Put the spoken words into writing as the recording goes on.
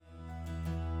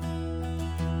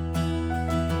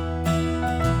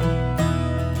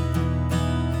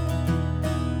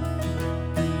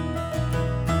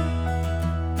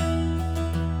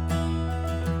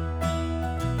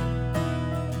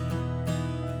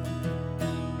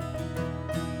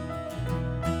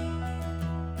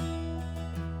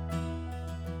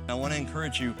I want to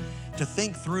encourage you to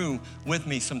think through with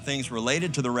me some things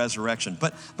related to the resurrection.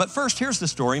 But first, here's the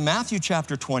story, Matthew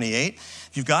chapter 28.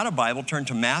 If you've got a Bible, turn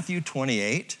to Matthew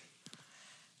 28.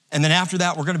 And then after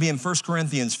that, we're going to be in 1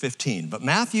 Corinthians 15. But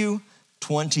Matthew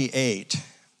 28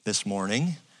 this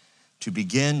morning. To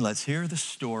begin, let's hear the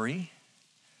story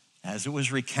as it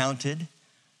was recounted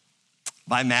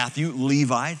by Matthew,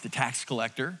 Levi, the tax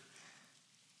collector,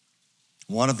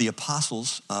 one of the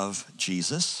apostles of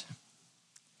Jesus.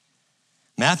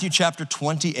 Matthew chapter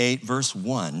 28, verse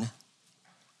 1.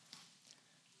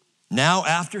 Now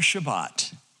after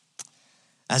Shabbat,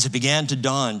 as it began to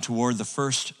dawn toward the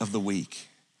first of the week,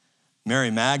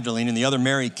 Mary Magdalene and the other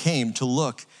Mary came to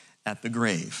look at the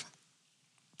grave.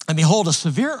 And behold, a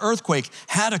severe earthquake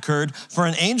had occurred, for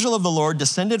an angel of the Lord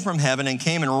descended from heaven and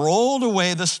came and rolled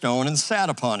away the stone and sat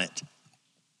upon it.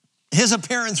 His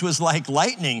appearance was like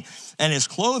lightning, and his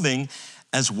clothing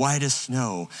as white as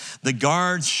snow. The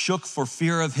guards shook for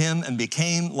fear of him and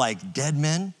became like dead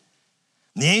men.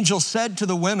 And the angel said to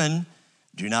the women,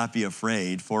 "Do not be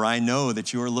afraid, for I know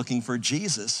that you are looking for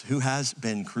Jesus, who has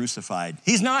been crucified.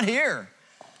 He's not here,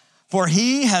 for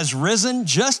he has risen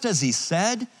just as he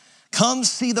said. Come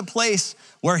see the place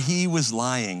where he was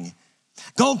lying.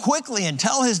 Go quickly and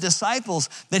tell his disciples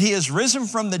that he has risen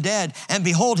from the dead. And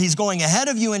behold, he's going ahead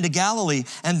of you into Galilee,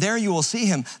 and there you will see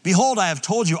him. Behold, I have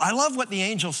told you." I love what the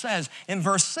angel says. In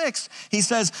verse 6, he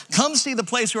says, "Come see the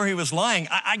place where he was lying."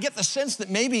 I get the sense that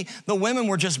maybe the women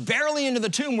were just barely into the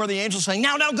tomb where the angel's saying,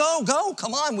 now, go,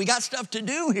 come on, we got stuff to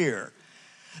do here.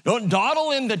 Don't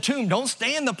dawdle in the tomb. Don't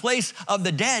stay in the place of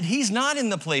the dead. He's not in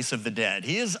the place of the dead.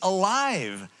 He is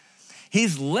alive.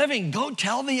 He's living. Go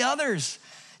tell the others.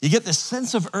 You get this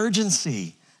sense of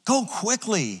urgency. Go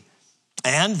quickly.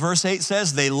 And verse 8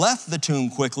 says, they left the tomb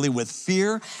quickly with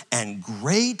fear and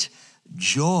great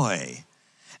joy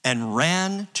and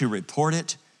ran to report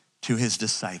it to his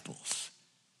disciples.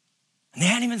 And they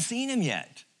hadn't even seen him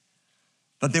yet,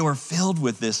 but they were filled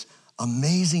with this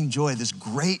amazing joy, this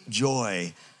great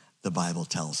joy, the Bible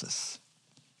tells us.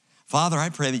 Father, I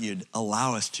pray that you'd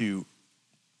allow us to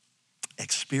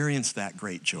experience that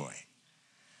great joy.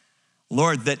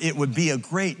 Lord, that it would be a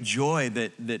great joy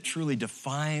that truly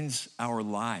defines our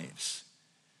lives.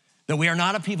 That we are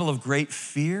not a people of great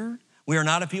fear. We are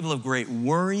not a people of great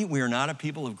worry. We are not a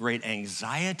people of great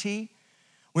anxiety.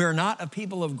 We are not a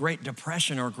people of great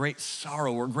depression or great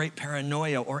sorrow or great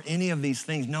paranoia or any of these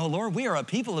things. No, Lord, we are a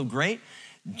people of great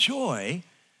joy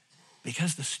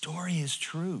because the story is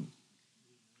true.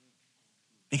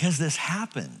 Because this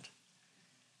happened.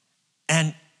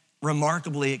 And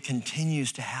remarkably, it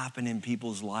continues to happen in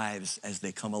people's lives as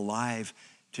they come alive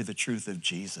to the truth of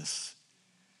Jesus.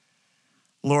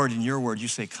 Lord, in your word, you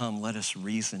say, come, let us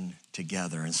reason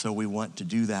together. And so we want to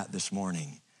do that this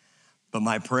morning. But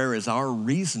my prayer is our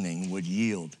reasoning would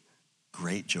yield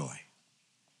great joy.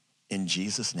 In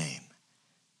Jesus' name,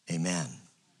 amen.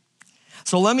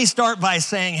 So let me start by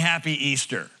saying Happy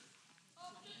Easter.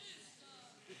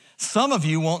 Some of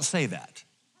you won't say that.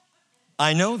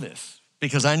 I know this.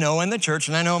 Because I know in the church,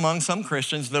 and I know among some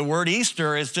Christians, the word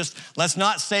Easter is just, let's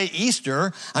not say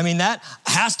Easter. I mean, that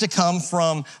has to come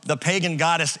from the pagan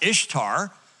goddess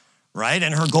Ishtar, right?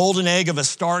 And her golden egg of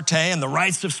Astarte and the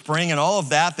rites of spring and all of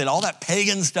that all that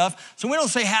pagan stuff. So we don't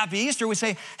say Happy Easter, we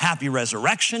say Happy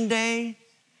Resurrection Day.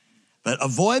 But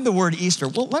avoid the word Easter.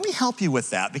 Well, let me help you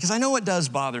with that because I know it does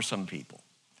bother some people.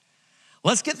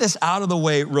 Let's get this out of the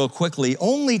way real quickly.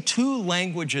 Only 2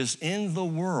 languages in the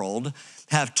world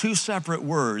have 2 separate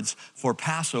words for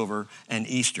Passover and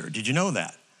Easter. Did you know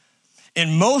that?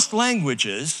 In most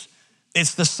languages,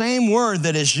 it's the same word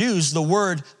that is used, the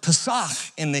word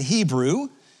Pesach in the Hebrew,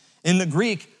 in the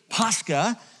Greek,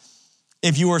 Pascha.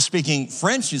 If you were speaking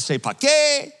French, you'd say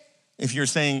Pâques. If you're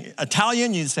saying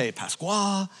Italian, you'd say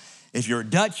Pasqua. If you're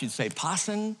Dutch, you'd say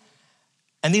Pasen.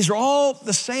 And these are all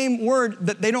the same word,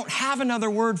 that they don't have another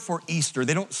word for Easter.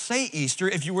 They don't say Easter.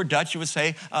 If you were Dutch, you would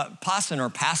say Pasen or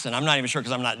Pasen. I'm not even sure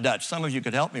because I'm not Dutch. Some of you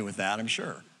could help me with that, I'm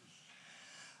sure.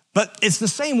 But it's the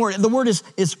same word. The word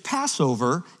is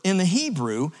Passover in the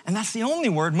Hebrew, and that's the only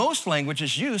word most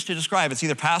languages use to describe. It's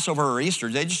either Passover or Easter.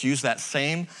 They just use that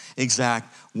same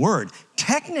exact word.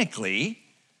 Technically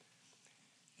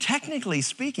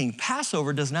speaking,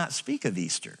 Passover does not speak of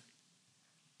Easter.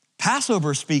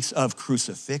 Passover speaks of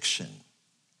crucifixion.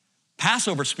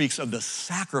 Passover speaks of the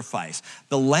sacrifice,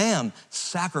 the lamb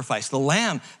sacrifice, the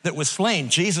lamb that was slain,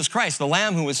 Jesus Christ, the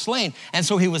lamb who was slain. And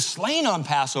so he was slain on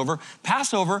Passover.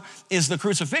 Passover is the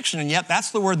crucifixion, and yet that's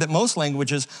the word that most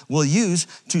languages will use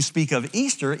to speak of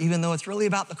Easter, even though it's really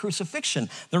about the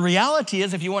crucifixion. The reality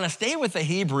is, if you want to stay with the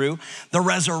Hebrew, the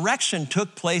resurrection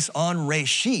took place on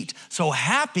Reshit. So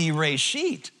happy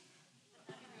Reshit.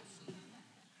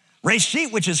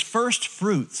 Reshit, which is first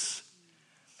fruits.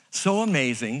 So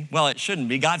amazing. Well, it shouldn't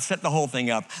be. God set the whole thing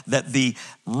up that the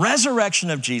resurrection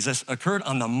of Jesus occurred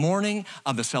on the morning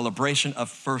of the celebration of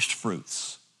first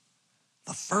fruits.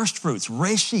 The first fruits,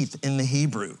 Reshit in the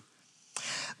Hebrew.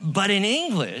 But in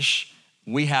English,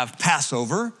 we have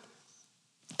Passover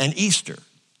and Easter.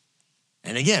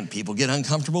 And again, people get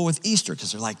uncomfortable with Easter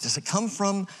because they're like, does it come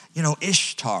from,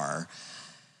 Ishtar?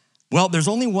 Well, there's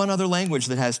only one other language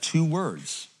that has two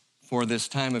words for this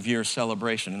time of year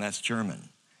celebration, and that's German.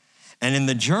 And in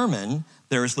the German,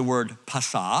 there is the word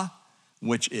Passah,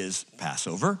 which is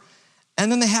Passover.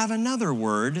 And then they have another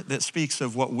word that speaks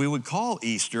of what we would call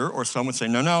Easter, or some would say,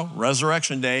 no,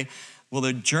 Resurrection Day. Well,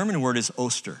 the German word is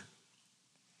Oster,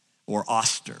 or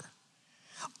Oster.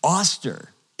 Oster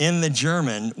in the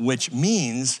German, which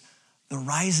means the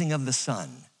rising of the sun.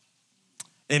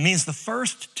 It means the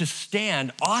first to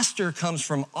stand. Oster comes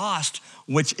from Ost,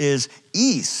 which is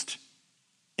east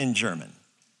in German.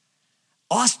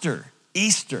 Oster,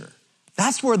 Easter.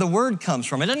 That's where the word comes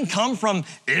from. It doesn't come from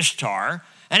Ishtar.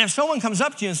 And if someone comes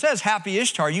up to you and says, Happy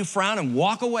Ishtar, you frown and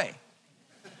walk away.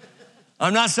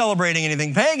 I'm not celebrating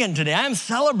anything pagan today. I'm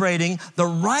celebrating the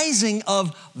rising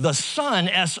of the sun,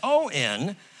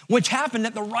 S-O-N, which happened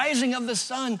at the rising of the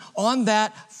sun on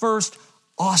that first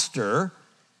Oster,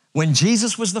 when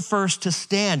Jesus was the first to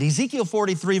stand. Ezekiel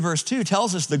 43 verse 2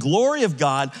 tells us the glory of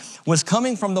God was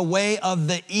coming from the way of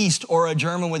the east, or a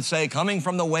German would say, coming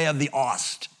from the way of the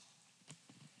Ost.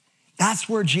 That's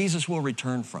where Jesus will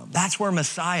return from. That's where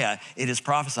Messiah, it is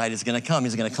prophesied, is gonna come.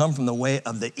 He's gonna come from the way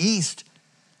of the east.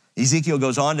 Ezekiel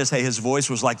goes on to say his voice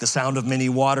was like the sound of many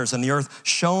waters, and the earth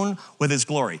shone with his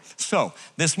glory. So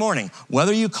this morning,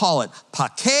 whether you call it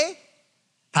Paquet,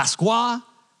 Pasqua,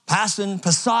 Passin,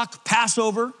 Pesach,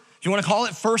 Passover, if you want to call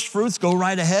it first fruits, go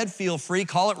right ahead, feel free.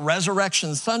 Call it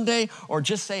Resurrection Sunday, or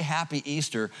just say Happy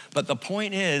Easter. But the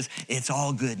point is, it's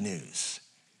all good news.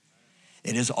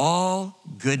 It is all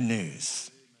good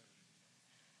news.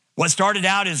 What started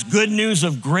out as good news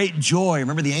of great joy.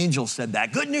 Remember the angel said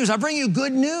that. Good news, I bring you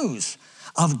good news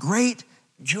of great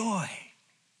joy.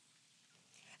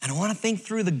 And I want to think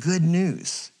through the good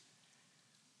news.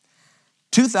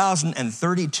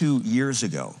 2,032 years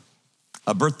ago,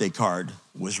 a birthday card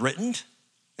was written,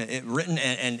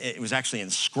 and it was actually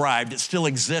inscribed. It still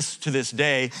exists to this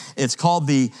day. It's called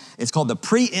the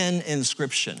Priene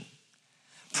inscription.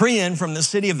 Priene, from the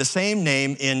city of the same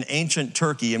name in ancient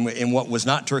Turkey, in what was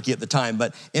not Turkey at the time,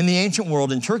 but in the ancient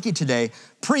world, in Turkey today,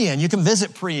 Priene, you can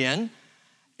visit Priene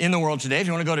in the world today if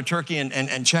you want to go to Turkey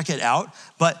and check it out.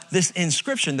 But this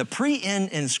inscription, the Priene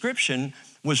inscription,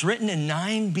 was written in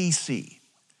 9 BC.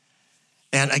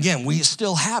 And again, we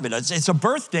still have it. It's a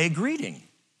birthday greeting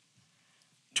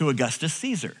to Augustus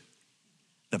Caesar,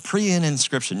 the Priene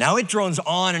inscription. Now it drones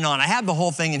on and on. I had the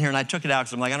whole thing in here and I took it out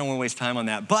because I'm like, I don't want to waste time on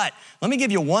that. But let me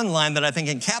give you one line that I think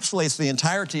encapsulates the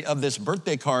entirety of this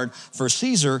birthday card for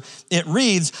Caesar. It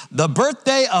reads, the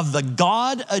birthday of the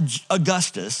god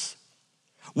Augustus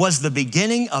was the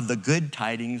beginning of the good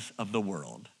tidings of the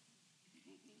world.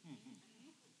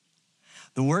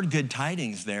 The word good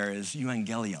tidings there is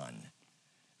euangelion,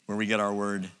 where we get our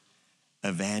word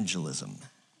evangelism.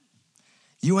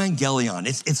 Euangelion,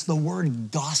 it's the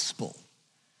word gospel.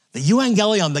 The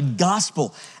euangelion, the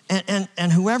gospel.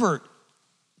 And whoever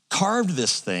carved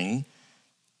this thing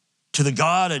to the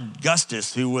god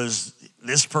Augustus, who was,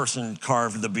 this person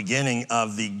carved the beginning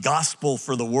of the gospel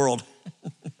for the world.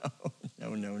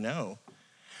 No.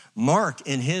 Mark,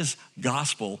 in his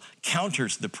gospel,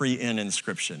 counters the Priene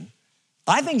inscription.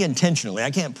 I think intentionally,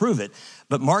 I can't prove it,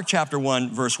 but Mark chapter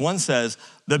 1, verse 1 says,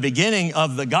 the beginning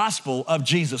of the gospel of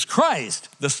Jesus Christ,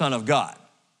 the Son of God.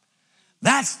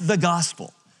 That's the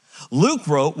gospel. Luke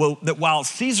wrote that while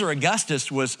Caesar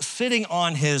Augustus was sitting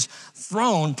on his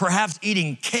throne, perhaps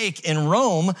eating cake in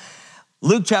Rome,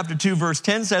 Luke chapter 2, verse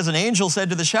 10 says, an angel said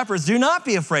to the shepherds, do not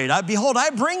be afraid. Behold, I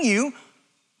bring you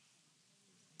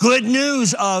good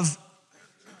news of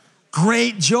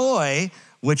great joy,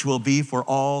 which will be for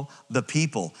all the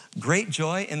people. Great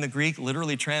joy in the Greek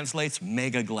literally translates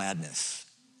mega gladness.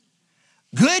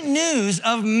 Good news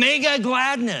of mega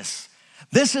gladness.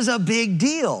 This is a big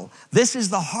deal. This is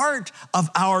the heart of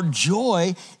our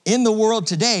joy in the world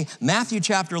today. Matthew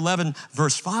chapter 11,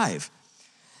 verse 5.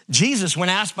 Jesus, when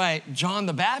asked by John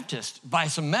the Baptist, by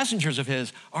some messengers of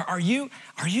his, are you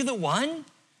the one?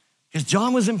 Because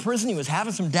John was in prison, he was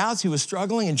having some doubts, he was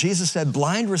struggling, and Jesus said,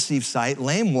 blind receive sight,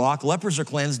 lame walk, lepers are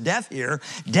cleansed, deaf hear,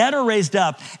 dead are raised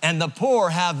up, and the poor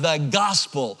have the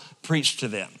gospel preached to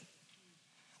them.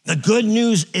 The good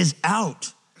news is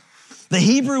out. The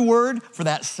Hebrew word for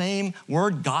that same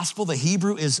word, gospel, the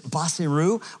Hebrew is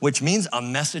basiru, which means a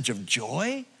message of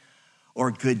joy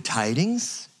or good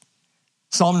tidings.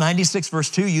 Psalm 96 verse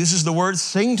 2 uses the word,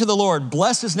 sing to the Lord,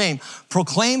 bless his name,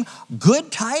 proclaim good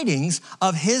tidings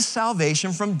of his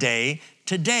salvation from day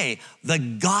to day. The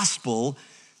gospel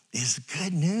is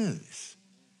good news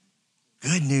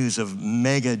of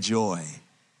mega joy.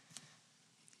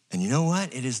 And you know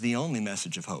what? It is the only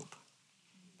message of hope.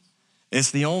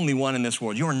 It's the only one in this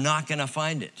world. You're not gonna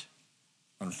find it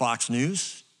on Fox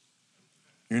News.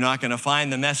 You're not gonna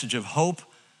find the message of hope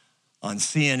on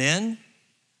CNN.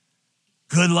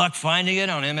 Good luck finding it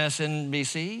on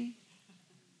MSNBC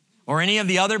or any of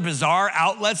the other bizarre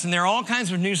outlets. And there are all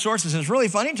kinds of news sources. And it's really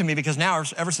funny to me because now,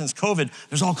 ever since COVID,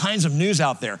 there's all kinds of news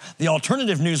out there. The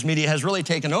alternative news media has really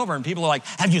taken over and people are like,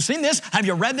 have you seen this? Have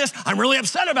you read this? I'm really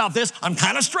upset about this. I'm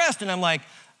kind of stressed. And I'm like,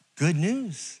 good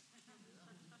news.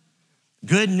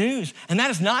 Good news. And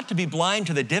that is not to be blind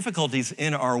to the difficulties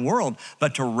in our world,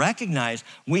 but to recognize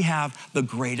we have the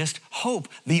greatest hope,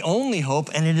 the only hope,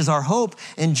 and it is our hope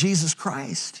in Jesus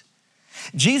Christ.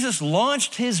 Jesus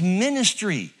launched his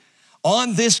ministry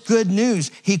on this good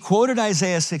news. He quoted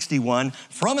Isaiah 61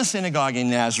 from a synagogue in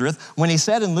Nazareth when he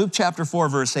said in Luke chapter 4,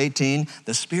 verse 18,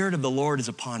 the Spirit of the Lord is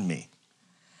upon me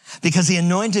because he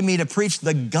anointed me to preach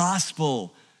the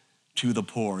gospel to the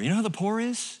poor. You know who the poor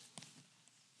is?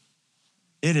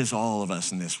 It is all of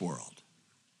us in this world.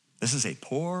 This is a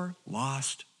poor,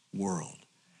 lost world.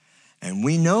 And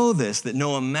we know this, that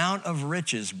no amount of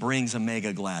riches brings a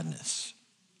mega gladness.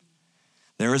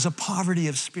 There is a poverty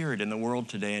of spirit in the world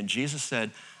today, and Jesus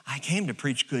said, I came to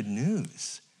preach good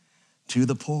news to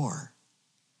the poor.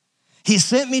 He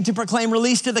sent me to proclaim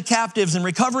release to the captives and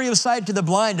recovery of sight to the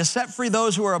blind, to set free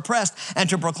those who are oppressed, and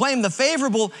to proclaim the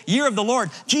favorable year of the Lord.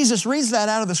 Jesus reads that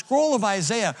out of the scroll of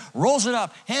Isaiah, rolls it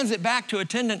up, hands it back to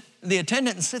the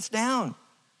attendant, and sits down.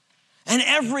 And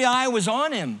every eye was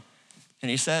on him.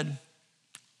 And he said,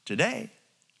 today,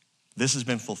 this has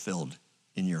been fulfilled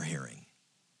in your hearing.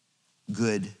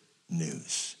 Good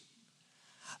news.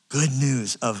 Good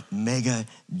news of mega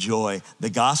joy. The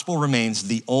gospel remains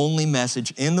the only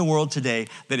message in the world today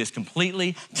that is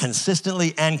completely,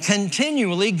 consistently, and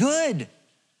continually good.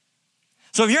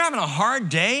 So if you're having a hard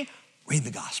day, read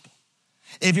the gospel.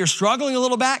 If you're struggling a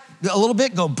little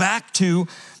bit, go back to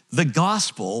the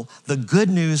gospel, the good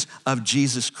news of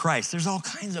Jesus Christ. There's all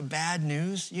kinds of bad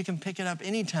news. You can pick it up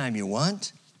anytime you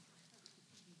want.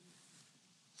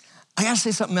 I gotta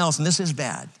say something else, and this is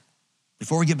bad,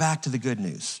 before we get back to the good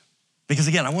news. Because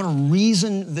again, I want to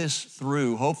reason this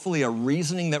through, hopefully a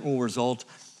reasoning that will result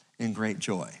in great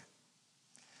joy.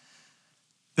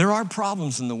 There are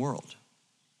problems in the world.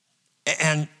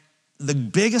 And the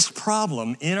biggest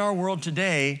problem in our world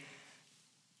today,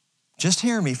 just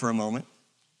hear me for a moment,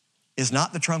 is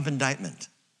not the Trump indictment.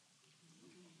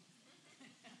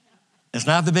 It's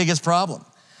not the biggest problem.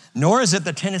 Nor is it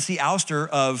the Tennessee ouster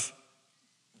of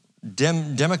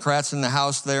Democrats in the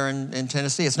House there in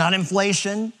Tennessee. It's not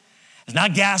inflation. It's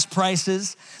not gas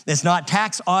prices. It's not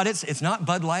tax audits. It's not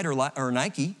Bud Light or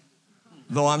Nike,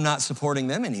 though I'm not supporting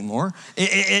them anymore.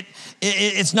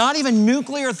 It's not even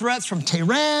nuclear threats from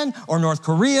Tehran or North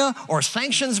Korea or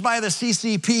sanctions by the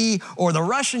CCP or the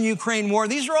Russian-Ukraine war.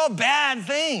 These are all bad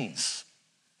things.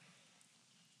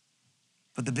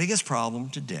 But the biggest problem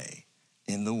today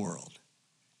in the world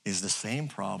is the same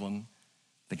problem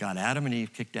that got Adam and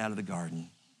Eve kicked out of the garden.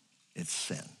 It's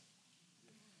sin.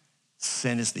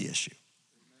 Sin is the issue.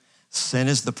 Sin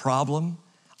is the problem.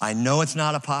 I know it's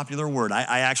not a popular word.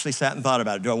 I actually sat and thought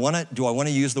about it. Do I want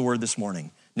to use the word this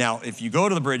morning? Now, if you go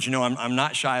to the bridge, you know I'm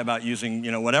not shy about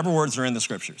using whatever words are in the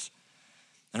scriptures.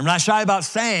 And I'm not shy about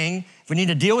saying, if we need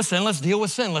to deal with sin, let's deal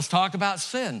with sin. Let's talk about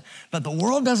sin. But the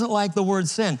world doesn't like the word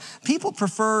sin. People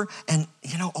prefer, and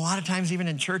a lot of times even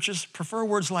in churches, prefer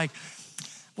words like,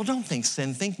 well, don't think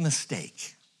sin, think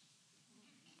mistake.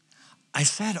 I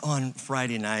said on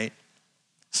Friday night,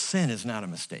 sin is not a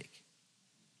mistake.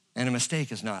 And a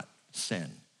mistake is not sin.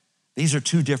 These are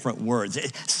two different words.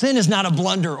 Sin is not a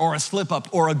blunder or a slip up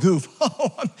or a goof.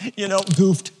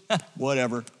 Goofed,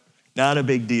 whatever, not a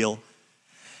big deal.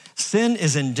 Sin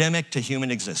is endemic to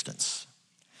human existence.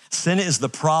 Sin is the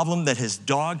problem that has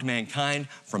dogged mankind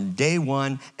from day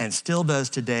one and still does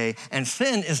today. And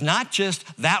sin is not just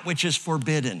that which is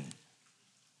forbidden.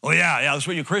 Oh yeah, that's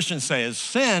what you Christians say is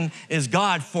sin is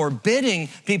God forbidding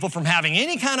people from having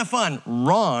any kind of fun.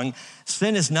 Wrong.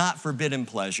 Sin is not forbidden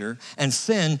pleasure, and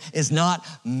sin is not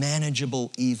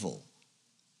manageable evil.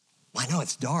 Well, I know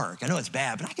it's dark, I know it's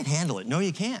bad, but I can handle it. No,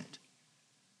 you can't.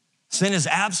 Sin is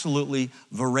absolutely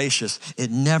voracious.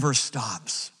 It never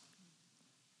stops.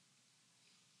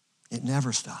 It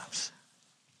never stops.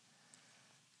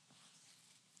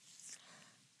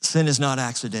 Sin is not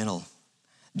accidental.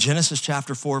 Genesis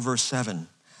chapter 4, verse 7,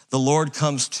 the Lord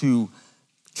comes to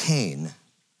Cain,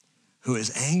 who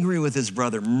is angry with his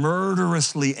brother,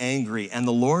 murderously angry, and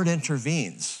the Lord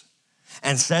intervenes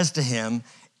and says to him,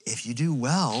 if you do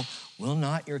well, will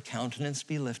not your countenance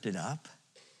be lifted up?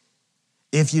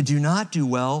 If you do not do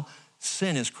well,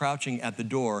 sin is crouching at the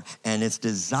door, and its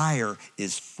desire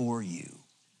is for you.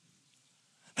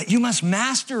 But you must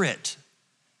master it.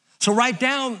 So right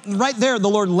there, the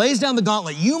Lord lays down the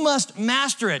gauntlet. You must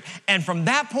master it. And from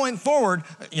that point forward,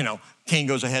 Cain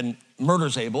goes ahead and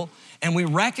murders Abel, and we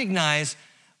recognize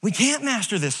we can't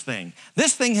master this thing.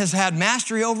 This thing has had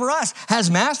mastery over us, has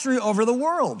mastery over the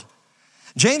world.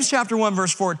 James chapter 1,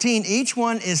 verse 14, each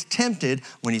one is tempted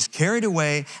when he's carried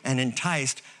away and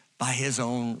enticed by his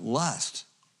own lust.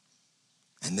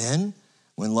 And then,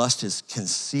 when lust is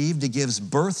conceived, it gives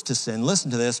birth to sin.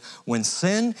 Listen to this. When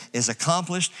sin is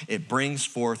accomplished, it brings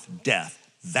forth death.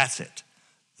 That's it.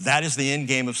 That is the end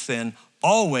game of sin.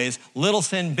 Always, little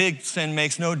sin, big sin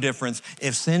makes no difference.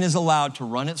 If sin is allowed to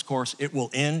run its course, it will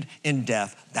end in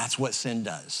death. That's what sin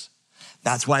does.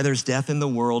 That's why there's death in the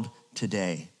world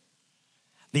today.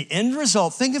 The end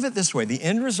result, think of it this way, the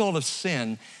end result of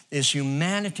sin is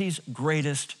humanity's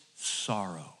greatest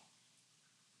sorrow.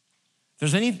 If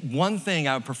there's any one thing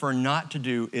I would prefer not to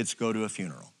do, it's go to a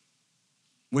funeral.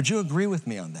 Would you agree with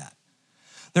me on that?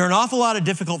 There are an awful lot of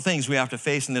difficult things we have to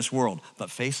face in this world,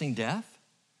 but facing death,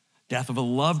 death of a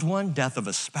loved one, death of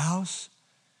a spouse,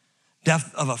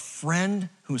 death of a friend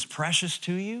who's precious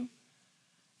to you,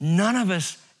 none of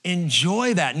us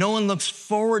enjoy that. No one looks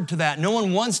forward to that. No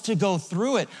one wants to go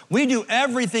through it. We do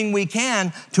everything we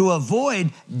can to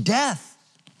avoid death.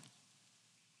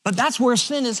 But that's where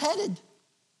sin is headed.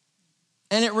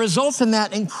 And it results in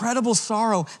that incredible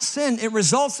sorrow. Sin, it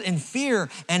results in fear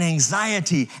and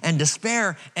anxiety and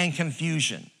despair and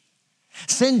confusion.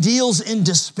 Sin deals in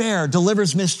despair,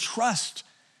 delivers mistrust.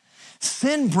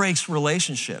 Sin breaks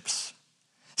relationships.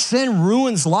 Sin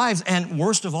ruins lives, and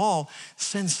worst of all,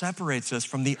 sin separates us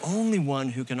from the only one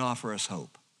who can offer us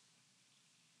hope.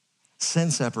 Sin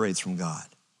separates from God.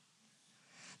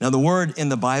 Now, the word in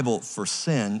the Bible for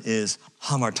sin is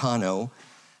hamartano,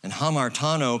 and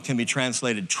hamartano can be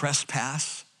translated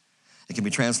trespass. It can be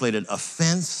translated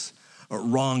offense or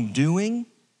wrongdoing.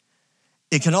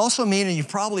 It can also mean, and you've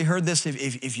probably heard this,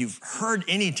 if you've heard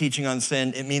any teaching on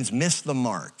sin, it means miss the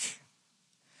mark.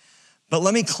 But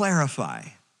let me clarify.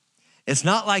 It's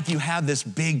not like you have this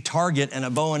big target and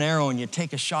a bow and arrow and you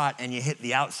take a shot and you hit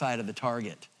the outside of the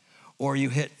target, or you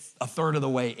hit a third of the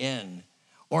way in,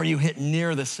 or you hit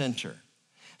near the center.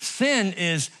 Sin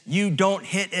is you don't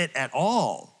hit it at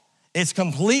all. It's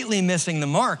completely missing the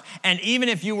mark. And even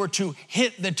if you were to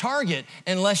hit the target,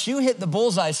 unless you hit the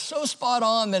bullseye so spot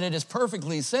on that it is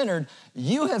perfectly centered,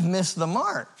 you have missed the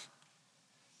mark.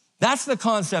 That's the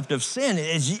concept of sin.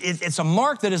 It's a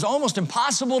mark that is almost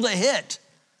impossible to hit.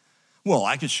 Well,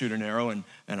 I could shoot an arrow and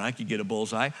I could get a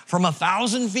bullseye from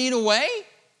 1,000 feet away.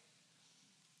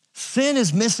 Sin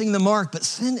is missing the mark, but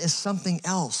sin is something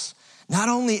else. Not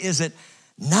only is it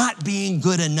not being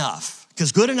good enough,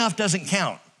 because good enough doesn't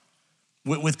count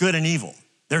with good and evil.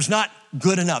 There's not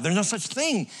good enough. There's no such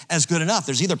thing as good enough.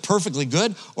 There's either perfectly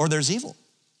good or there's evil.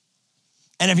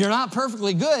 And if you're not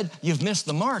perfectly good, you've missed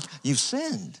the mark. You've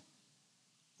sinned.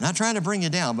 I'm not trying to bring you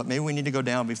down, but maybe we need to go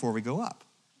down before we go up.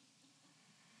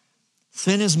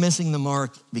 Sin is missing the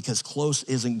mark because close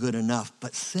isn't good enough.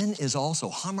 But sin is also,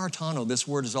 hamartano, this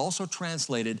word is also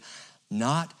translated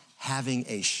not having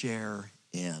a share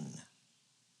in.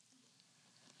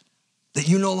 That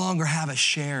you no longer have a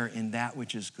share in that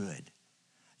which is good.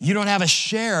 You don't have a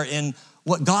share in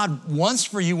what God wants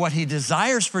for you, what he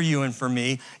desires for you and for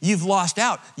me. You've lost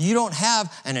out. You don't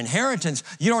have an inheritance.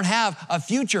 You don't have a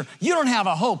future. You don't have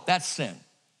a hope. That's sin.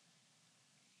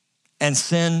 And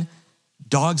sin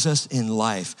dogs us in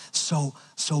life. So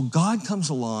God comes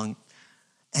along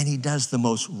and he does the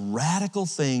most radical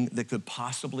thing that could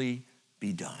possibly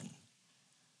be done.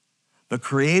 The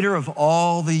creator of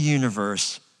all the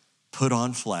universe put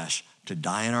on flesh to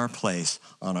die in our place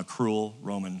on a cruel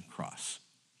Roman cross.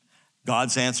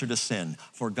 God's answer to sin.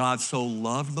 For God so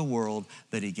loved the world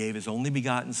that he gave his only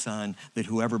begotten Son, that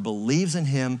whoever believes in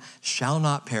him shall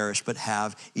not perish but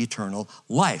have eternal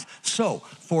life. So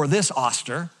for this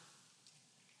Oster,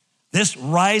 this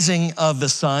rising of the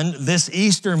sun, this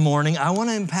Easter morning, I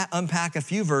want to unpack a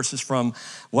few verses from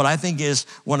what I think is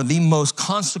one of the most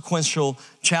consequential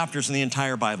chapters in the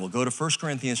entire Bible. Go to 1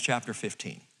 Corinthians chapter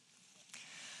 15.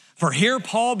 For here,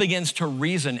 Paul begins to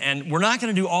reason, and we're not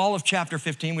going to do all of chapter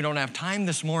 15. We don't have time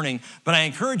this morning, but I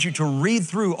encourage you to read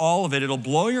through all of it. It'll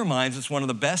blow your minds. It's one of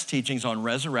the best teachings on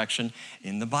resurrection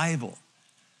in the Bible.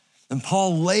 And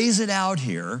Paul lays it out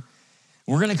here.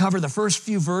 We're going to cover the first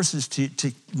few verses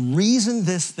to reason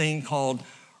this thing called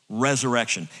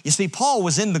resurrection. You see, Paul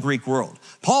was in the Greek world.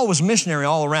 Paul was missionary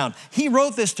all around. He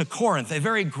wrote this to Corinth, a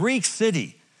very Greek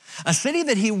city. A city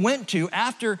that he went to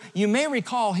after, you may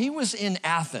recall, he was in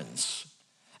Athens.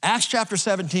 Acts chapter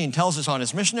 17 tells us on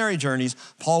his missionary journeys,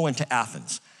 Paul went to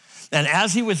Athens. And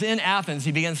as he was in Athens,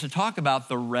 he begins to talk about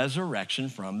the resurrection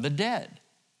from the dead.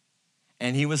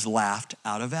 And he was laughed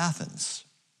out of Athens.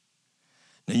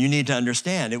 Now you need to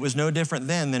understand, it was no different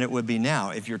then than it would be now.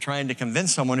 If you're trying to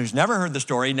convince someone who's never heard the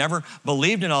story, never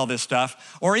believed in all this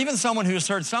stuff, or even someone who's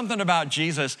heard something about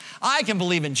Jesus, I can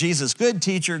believe in Jesus, good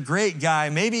teacher, great guy,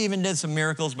 maybe even did some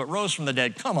miracles, but rose from the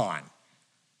dead. Come on.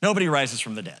 Nobody rises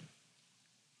from the dead.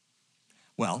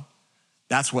 Well,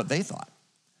 that's what they thought.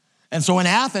 And so in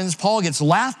Athens, Paul gets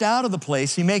laughed out of the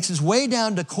place. He makes his way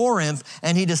down to Corinth,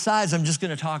 and he decides, I'm just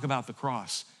going to talk about the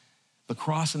cross. The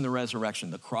cross and the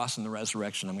resurrection, the cross and the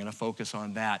resurrection. I'm going to focus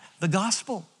on that, the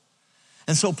gospel.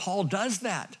 And so Paul does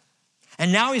that.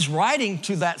 And now he's writing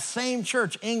to that same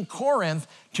church in Corinth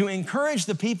to encourage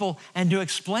the people and to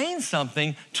explain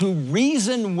something, to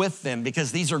reason with them,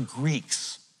 because these are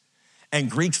Greeks,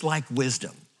 and Greeks like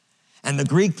wisdom. And the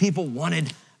Greek people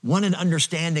wanted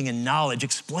understanding and knowledge.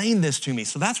 Explain this to me.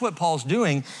 So that's what Paul's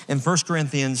doing in 1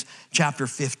 Corinthians chapter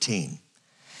 15.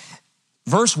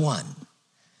 Verse 1.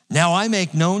 Now I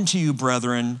make known to you,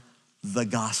 brethren, the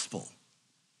gospel,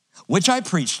 which I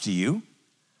preached to you,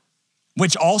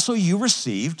 which also you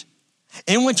received,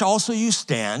 in which also you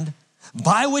stand,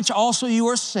 by which also you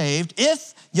are saved,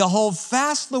 if you hold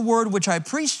fast the word which I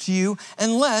preached to you,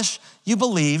 unless you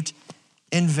believed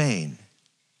in vain.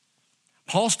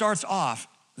 Paul starts off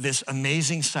this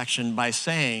amazing section by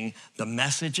saying the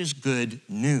message is good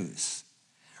news.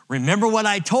 Remember what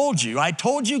I told you. I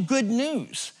told you good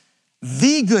news.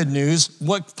 The good news,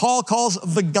 what Paul calls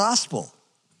the gospel.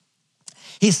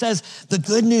 He says the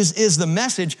good news is the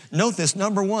message, note this,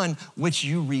 number one, which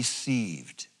you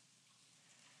received.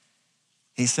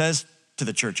 He says to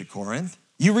the church at Corinth,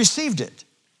 you received it.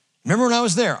 Remember when I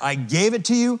was there, I gave it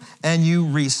to you and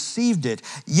you received it.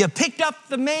 You picked up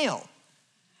the mail.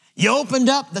 You opened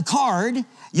up the card.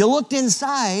 You looked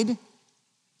inside.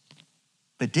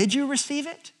 But did you receive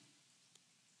it?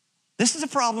 This is a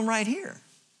problem right here.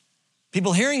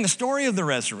 People hearing the story of the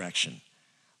resurrection,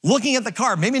 looking at the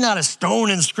card, maybe not a stone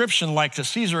inscription like to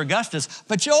Caesar Augustus,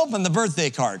 but you open the birthday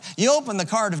card. You open the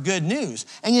card of good news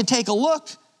and you take a look.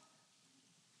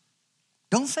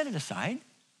 Don't set it aside.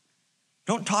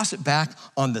 Don't toss it back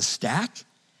on the stack.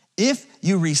 If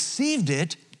you received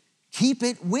it, keep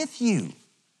it with you.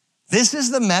 This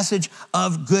is the message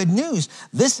of good news.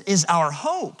 This is our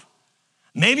hope.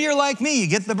 Maybe you're like me. You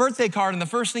get the birthday card and the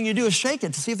first thing you do is shake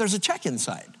it to see if there's a check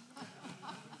inside.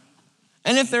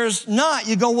 And if there's not,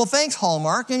 you go, well, thanks,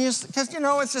 Hallmark, and because,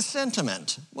 it's a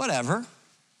sentiment, whatever.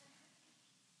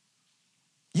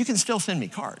 You can still send me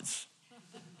cards.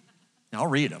 I'll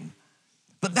read them.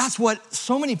 But that's what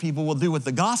so many people will do with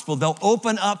the gospel. They'll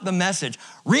open up the message,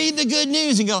 read the good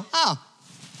news, and go, oh,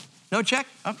 no check?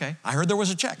 Okay, I heard there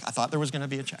was a check. I thought there was going to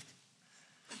be a check.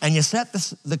 And you set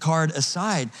the card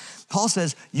aside. Paul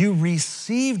says, you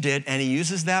received it, and he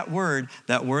uses that word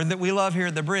that we love here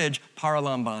at the Bridge,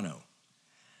 paralambano.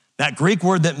 That Greek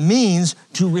word that means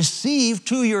to receive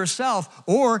to yourself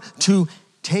or to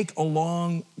take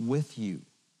along with you.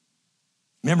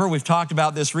 Remember, we've talked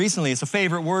about this recently. It's a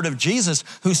favorite word of Jesus,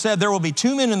 who said there will be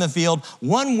two men in the field.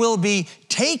 One will be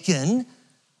taken,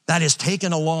 that is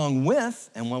taken along with,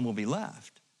 and one will be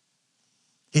left.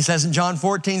 He says in John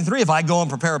 14:3, if I go and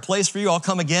prepare a place for you, I'll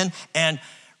come again and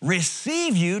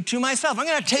receive you to myself. I'm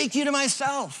going to take you to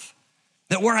myself.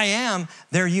 That where I am,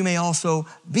 there you may also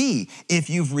be. If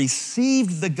you've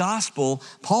received the gospel,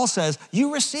 Paul says,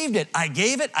 you received it. I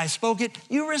gave it, I spoke it,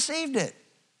 you received it.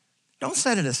 Don't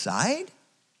set it aside.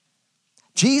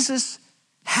 Jesus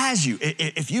has you.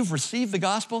 If you've received the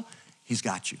gospel, he's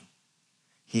got you.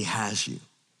 He has you.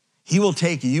 He will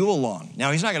take you along.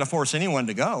 Now, he's not going to force anyone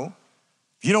to go.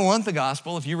 If you don't want the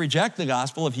gospel, if you reject the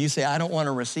gospel, if you say, I don't want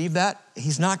to receive that,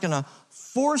 he's not going to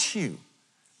force you.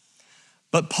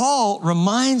 But Paul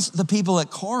reminds the people at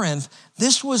Corinth,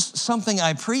 this was something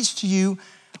I preached to you,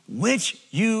 which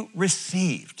you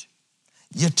received.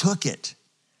 You took it.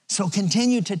 So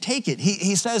continue to take it.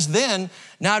 He says then,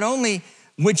 not only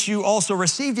which you also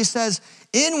received, he says,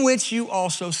 in which you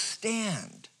also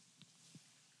stand.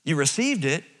 You received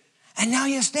it, and now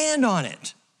you stand on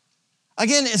it.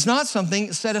 Again, it's not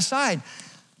something set aside.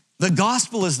 The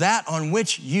gospel is that on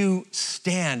which you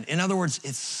stand. In other words,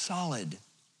 it's solid.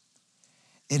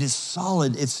 It is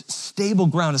solid. It's stable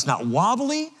ground. It's not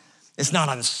wobbly. It's not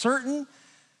uncertain.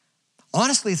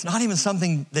 Honestly, it's not even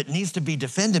something that needs to be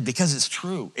defended because it's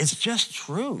true. It's just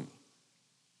true.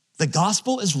 The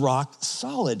gospel is rock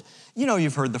solid. You know,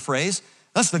 you've heard the phrase,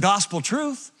 that's the gospel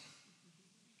truth.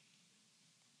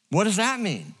 What does that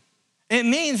mean? It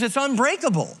means it's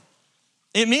unbreakable.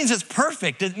 It means it's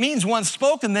perfect. It means once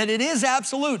spoken that it is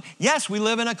absolute. Yes, we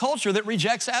live in a culture that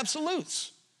rejects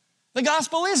absolutes. The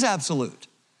gospel is absolute.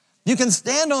 You can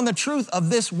stand on the truth of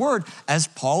this word as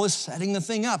Paul is setting the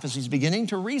thing up, as he's beginning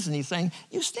to reason. He's saying,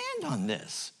 you stand on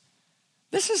this.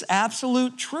 This is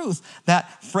absolute truth.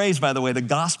 That phrase, by the way, the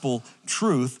gospel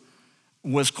truth,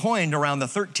 was coined around the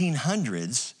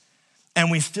 1300s,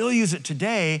 and we still use it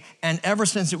today, and ever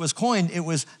since it was coined, it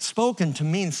was spoken to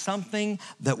mean something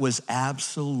that was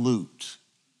absolute.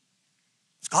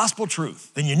 It's gospel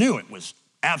truth. Then you knew it was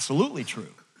absolutely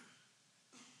true.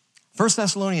 1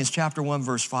 Thessalonians chapter 1,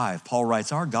 verse 5, Paul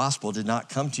writes, our gospel did not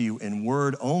come to you in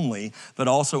word only, but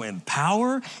also in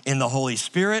power, in the Holy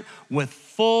Spirit, with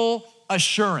full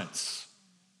assurance.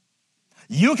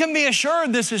 You can be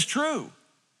assured this is true.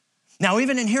 Now,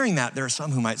 even in hearing that, there are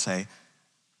some who might say,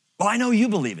 well, I know you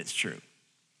believe it's true.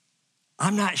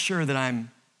 I'm not sure that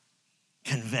I'm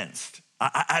convinced.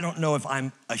 I don't know if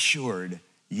I'm assured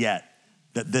yet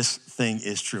that this thing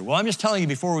is true. Well, I'm just telling you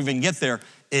before we even get there,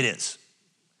 it is.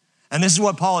 And this is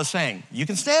what Paul is saying. You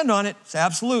can stand on it. It's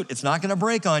absolute. It's not going to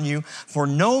break on you. For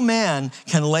no man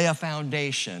can lay a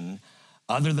foundation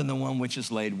other than the one which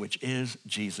is laid, which is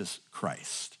Jesus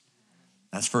Christ.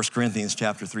 That's 1 Corinthians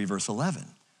chapter 3, verse 11.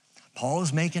 Paul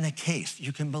is making a case.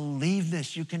 You can believe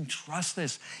this. You can trust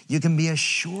this. You can be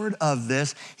assured of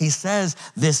this. He says,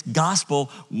 this gospel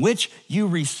which you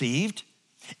received,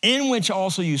 in which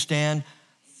also you stand,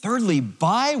 thirdly,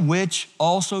 by which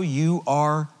also you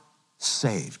are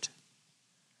saved.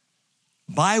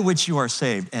 By which you are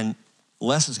saved. And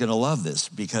Les is going to love this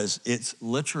because it's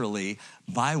literally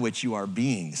by which you are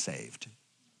being saved.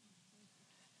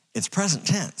 It's present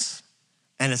tense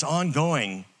and it's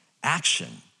ongoing action.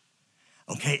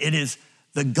 Okay, it is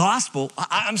the gospel.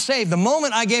 I'm saved. The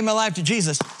moment I gave my life to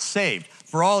Jesus, saved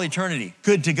for all eternity,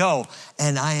 good to go,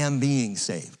 and I am being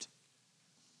saved.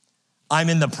 I'm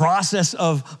in the process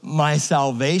of my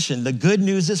salvation. The good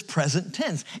news is present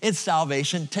tense. It's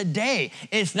salvation today.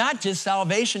 It's not just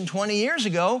salvation 20 years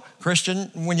ago,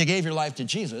 Christian, when you gave your life to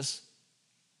Jesus.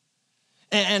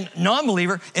 And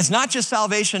non-believer, it's not just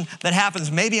salvation that happens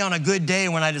maybe on a good day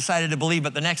when I decided to believe,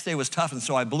 but the next day was tough and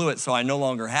so I blew it, so I no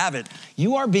longer have it.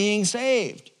 You are being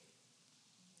saved.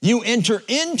 You enter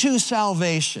into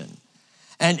salvation,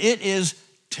 and it is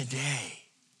today.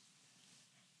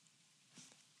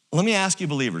 Let me ask you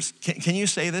believers, can you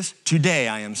say this? Today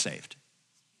I am saved.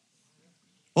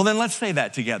 Well, then let's say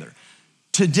that together.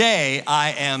 Today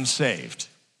I am saved.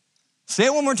 Say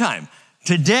it one more time.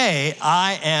 Today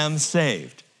I am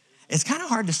saved. It's kind of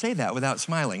hard to say that without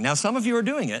smiling. Now, some of you are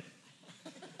doing it.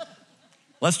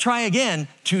 Let's try again.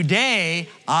 Today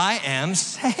I am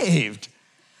saved.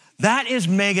 That is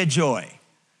mega joy.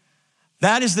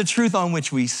 That is the truth on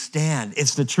which we stand.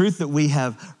 It's the truth that we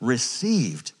have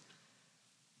received.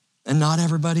 And not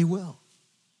everybody will.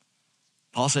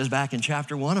 Paul says back in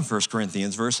chapter 1 of 1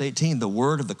 Corinthians, verse 18, the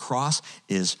word of the cross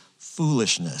is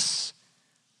foolishness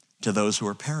to those who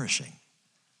are perishing.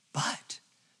 But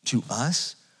to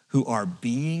us who are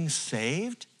being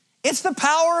saved, it's the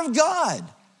power of God.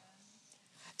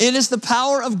 It is the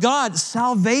power of God.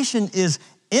 Salvation is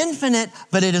infinite,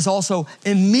 but it is also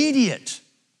immediate.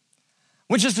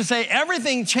 Which is to say,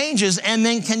 everything changes and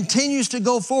then continues to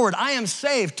go forward. I am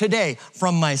saved today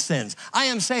from my sins. I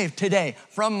am saved today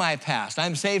from my past.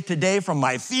 I'm saved today from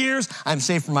my fears. I'm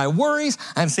saved from my worries.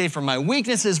 I'm saved from my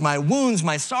weaknesses, my wounds,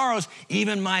 my sorrows,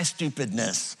 even my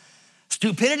stupidness.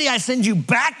 Stupidity, I send you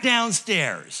back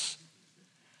downstairs.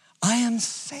 I am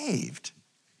saved.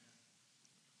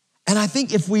 And I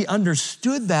think if we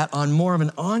understood that on more of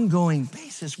an ongoing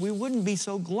basis, we wouldn't be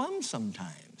so glum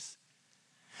sometimes.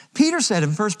 Peter said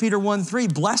in 1 Peter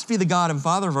 1:3, blessed be the God and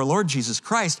Father of our Lord Jesus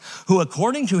Christ, who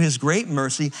according to his great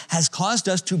mercy has caused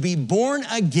us to be born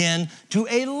again to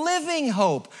a living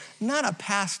hope, not a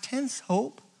past tense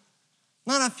hope,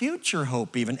 not a future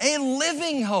hope even, a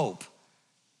living hope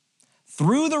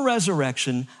through the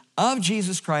resurrection of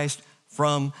Jesus Christ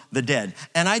from the dead.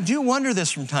 And I do wonder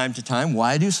this from time to time,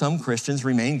 why do some Christians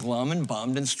remain glum and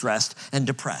bummed and stressed and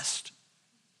depressed?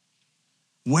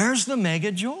 Where's the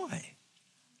mega joy?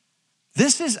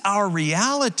 This is our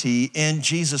reality in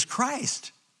Jesus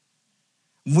Christ.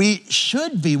 We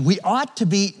ought to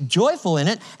be joyful in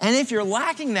it. And if you're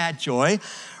lacking that joy,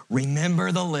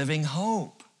 remember the living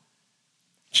hope.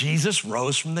 Jesus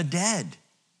rose from the dead.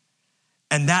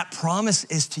 And that promise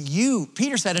is to you.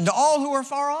 Peter said, and to all who are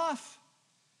far off,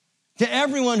 to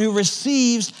everyone who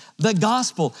receives the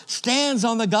gospel, stands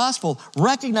on the gospel,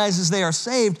 recognizes they are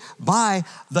saved by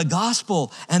the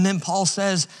gospel. And then Paul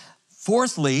says,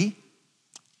 fourthly,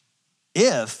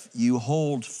 if you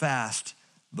hold fast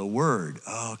the word.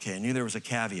 Oh, okay, I knew there was a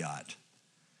caveat.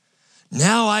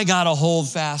 Now I got to hold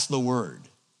fast the word.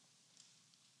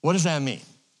 What does that mean?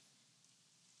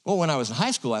 Well, when I was in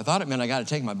high school, I thought it meant I got to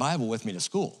take my Bible with me to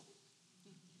school.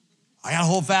 I got to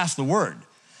hold fast the word.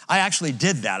 I actually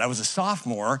did that. I was a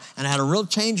sophomore, and I had a real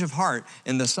change of heart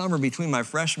in the summer between my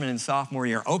freshman and sophomore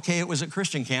year. Okay, it was at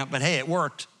Christian camp, but hey, it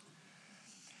worked.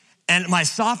 And my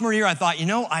sophomore year, I thought,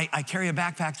 I carry a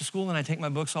backpack to school and I take my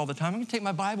books all the time. I'm gonna take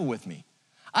my Bible with me.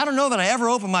 I don't know that I ever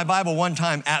opened my Bible one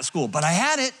time at school, but I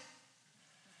had it.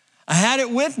 I had it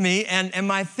with me, and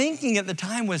my thinking at the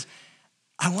time was,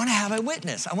 I wanna have a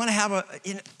witness. I wanna have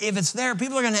if it's there,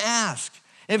 people are gonna ask.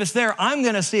 If it's there, I'm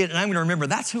gonna see it and I'm gonna remember,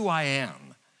 that's who I am.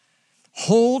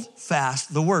 Hold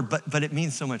fast the word, but it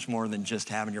means so much more than just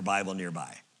having your Bible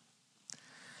nearby.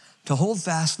 To hold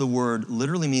fast the word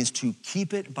literally means to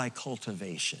keep it by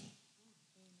cultivation.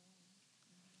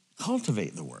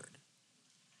 Cultivate the word.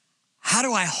 How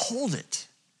do I hold it?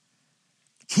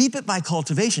 Keep it by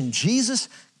cultivation. Jesus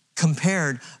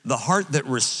compared the heart that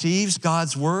receives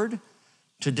God's word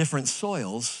to different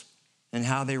soils and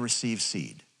how they receive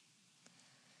seed.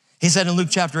 He said in Luke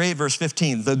chapter 8, verse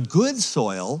 15, the good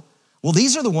soil, well,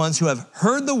 these are the ones who have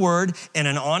heard the word in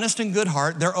an honest and good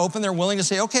heart. They're open, they're willing to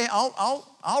say, okay, I'll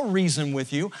reason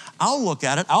with you. I'll look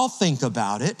at it, I'll think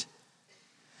about it.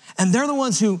 And they're the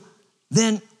ones who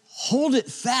then hold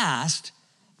it fast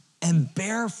and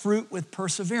bear fruit with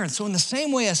perseverance. So in the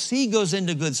same way a seed goes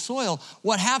into good soil,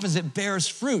 what happens? It bears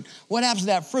fruit. What happens to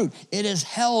that fruit? It is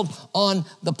held on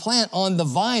the plant, on the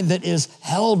vine that is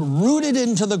held, rooted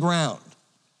into the ground.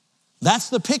 That's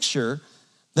the picture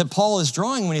that Paul is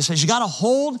drawing when he says, you gotta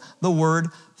hold the word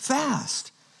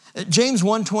fast. James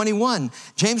 1:21,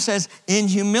 James says, in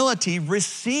humility,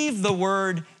 receive the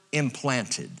word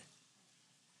implanted.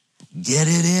 Get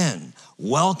it in,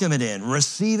 welcome it in,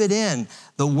 receive it in.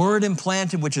 The word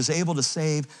implanted, which is able to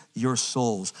save your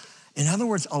souls. In other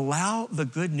words, allow the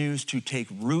good news to take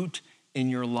root in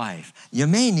your life. You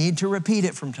may need to repeat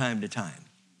it from time to time.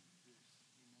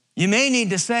 You may need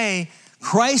to say,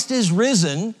 Christ is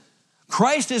risen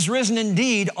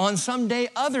indeed on some day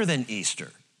other than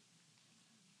Easter.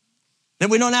 That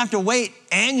we don't have to wait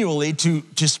annually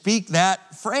to speak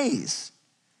that phrase.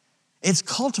 It's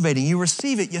cultivating. You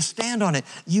receive it, you stand on it,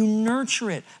 you nurture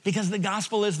it, because the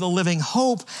gospel is the living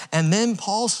hope. And then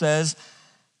Paul says,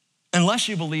 unless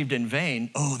you believed in vain,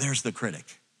 oh, there's the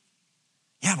critic.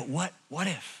 Yeah, but what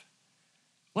if?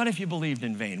 What if you believed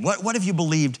in vain? What if you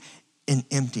believed in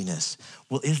emptiness?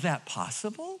 Well, is that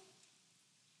possible?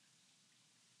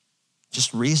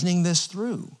 Just reasoning this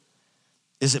through.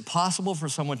 Is it possible for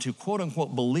someone to quote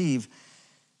unquote believe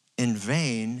in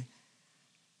vain?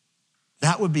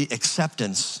 That would be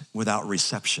acceptance without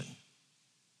reception.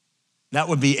 That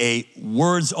would be a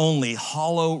words only,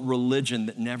 hollow religion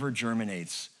that never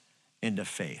germinates into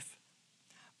faith.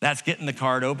 That's getting the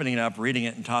card, opening it up, reading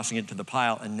it, and tossing it to the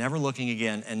pile, and never looking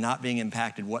again and not being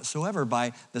impacted whatsoever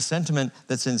by the sentiment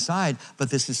that's inside. But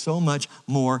this is so much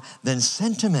more than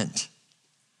sentiment.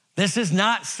 This is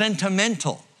not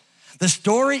sentimental. The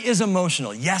story is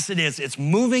emotional. Yes, it is. It's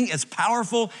moving, it's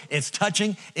powerful, it's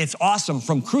touching, it's awesome.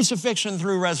 From crucifixion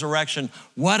through resurrection,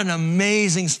 what an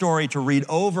amazing story to read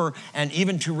over and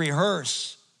even to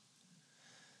rehearse.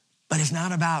 But it's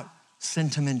not about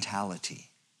sentimentality.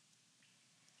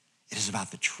 It is about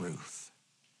the truth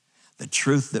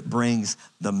that brings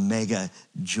the mega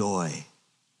joy.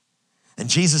 And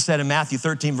Jesus said in Matthew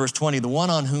 13, verse 20, the one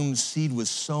on whom seed was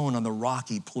sown on the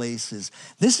rocky places,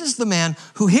 this is the man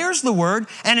who hears the word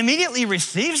and immediately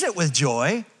receives it with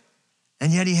joy,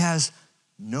 and yet he has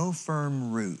no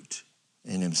firm root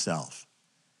in himself.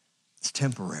 It's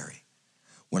temporary.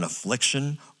 when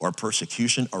affliction or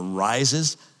persecution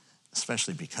arises,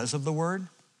 especially because of the word,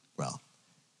 well,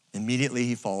 immediately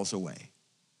he falls away.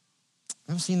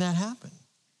 I've seen that happen.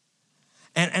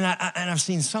 And I've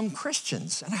seen some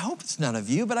Christians, and I hope it's none of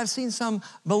you, but I've seen some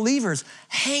believers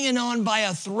hanging on by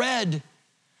a thread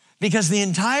because the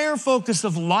entire focus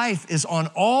of life is on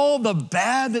all the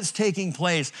bad that's taking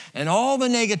place and all the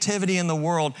negativity in the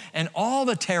world and all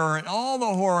the terror and all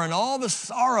the horror and all the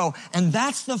sorrow, and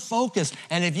that's the focus.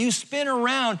 And if you spin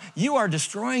around, you are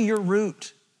destroying your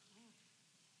root.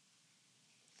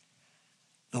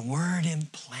 The word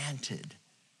implanted.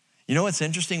 You know what's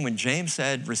interesting? When James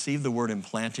said, receive the word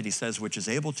implanted, he says, which is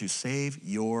able to save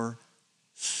your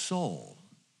soul.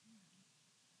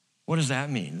 What does that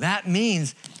mean? That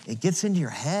means it gets into your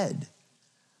head.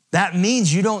 That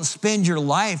means you don't spend your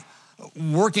life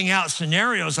working out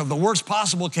scenarios of the worst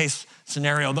possible case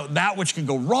scenario, that which could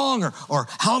go wrong, or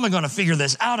how am I going to figure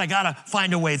this out? I got to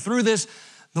find a way through this.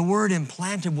 The word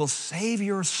implanted will save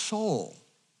your soul,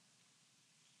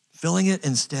 filling it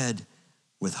instead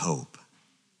with hope.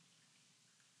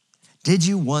 Did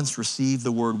you once receive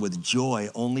the word with joy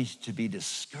only to be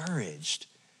discouraged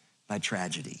by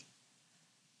tragedy,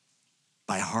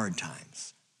 by hard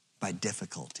times, by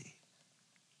difficulty?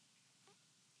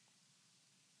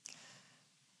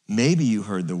 Maybe you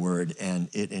heard the word and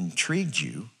it intrigued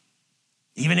you,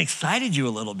 even excited you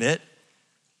a little bit,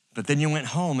 but then you went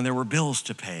home and there were bills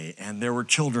to pay and there were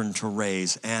children to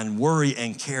raise, and worry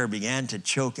and care began to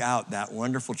choke out that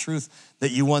wonderful truth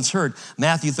that you once heard.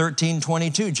 Matthew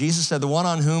 13:22, Jesus said, the one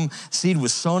on whom seed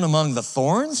was sown among the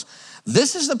thorns,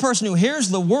 this is the person who hears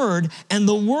the word, and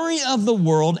the worry of the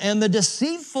world and the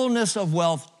deceitfulness of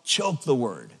wealth choke the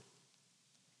word,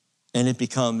 and it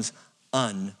becomes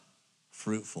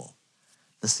unfruitful.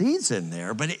 The seed's in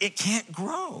there, but it can't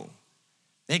grow.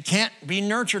 It can't be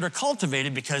nurtured or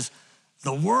cultivated because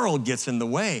the world gets in the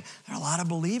way. There are a lot of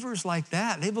believers like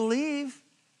that. They believe,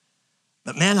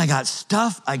 but man, I got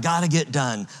stuff I got to get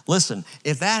done. Listen,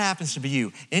 if that happens to be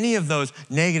you, any of those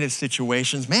negative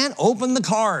situations, man, open the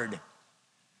card,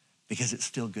 because it's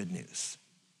still good news.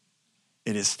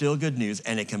 It is still good news,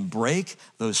 and it can break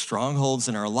those strongholds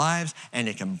in our lives, and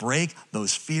it can break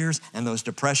those fears and those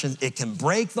depressions. It can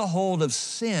break the hold of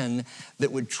sin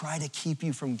that would try to keep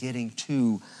you from getting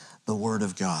to the word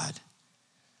of God.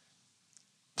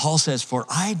 Paul says, for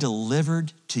I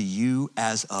delivered to you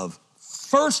as of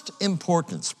first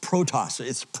importance, protos,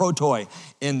 it's protoi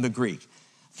in the Greek.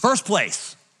 First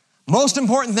place, most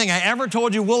important thing I ever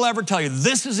told you, will ever tell you.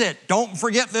 This is it. Don't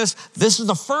forget this. This is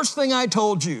the first thing I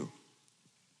told you.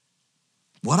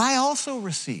 What I also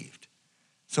received.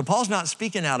 So Paul's not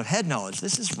speaking out of head knowledge.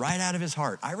 This is right out of his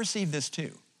heart. I received this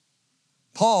too.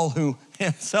 Paul, who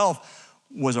himself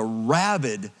was a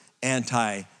rabid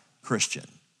anti-Christian,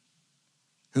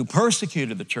 who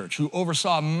persecuted the church, who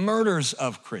oversaw murders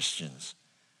of Christians,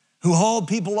 who hauled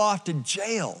people off to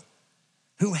jail,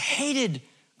 who hated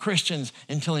Christians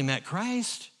until he met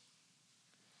Christ,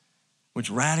 which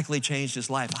radically changed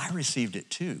his life. I received it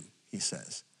too, he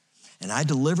says. And I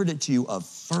delivered it to you of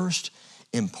first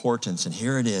importance. And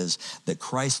here it is, that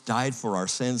Christ died for our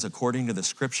sins according to the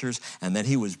scriptures, and that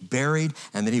he was buried,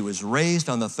 and that he was raised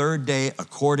on the third day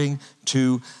according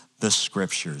to the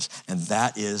scriptures. And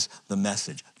that is the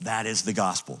message. That is the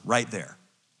gospel right there.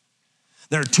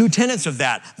 There are two tenets of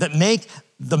that make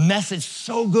the message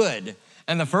so good.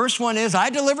 And the first one is,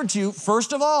 I delivered to you,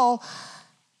 first of all,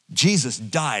 Jesus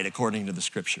died according to the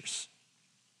scriptures.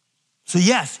 So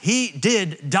yes, he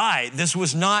did die. This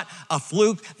was not a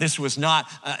fluke. This was not,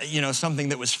 something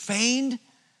that was feigned.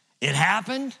 It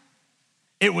happened.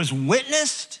 It was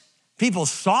witnessed. People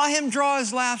saw him draw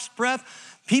his last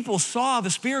breath. People saw the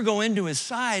spear go into his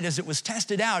side as it was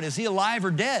tested out. Is he alive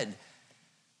or dead?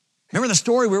 Remember the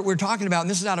story we're talking about, and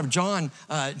this is out of John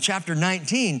chapter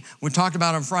 19. We talked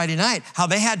about on Friday night, how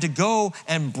they had to go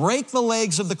and break the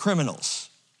legs of the criminals.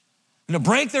 To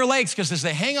break their legs, because as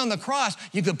they hang on the cross,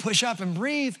 you could push up and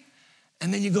breathe,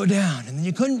 and then you go down, and then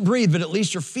you couldn't breathe, but at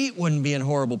least your feet wouldn't be in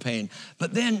horrible pain.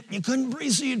 But then you couldn't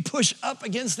breathe, so you'd push up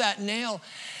against that nail,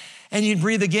 and you'd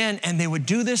breathe again, and they would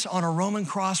do this on a Roman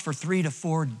cross for 3 to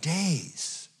 4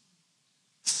 days,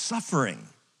 suffering.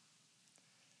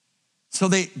 So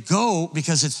they go,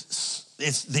 because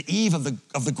it's the eve of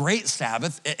the great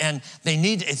Sabbath, and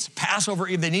it's Passover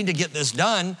Eve, they need to get this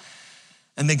done.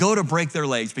 And they go to break their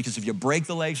legs, because if you break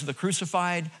the legs of the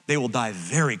crucified, they will die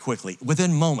very quickly,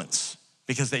 within moments,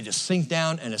 because they just sink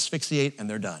down and asphyxiate and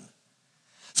they're done.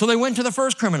 So they went to the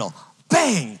first criminal,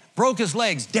 bang, broke his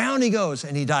legs, down he goes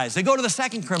and he dies. They go to the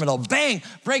second criminal, bang,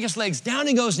 break his legs, down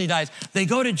he goes and he dies. They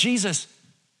go to Jesus,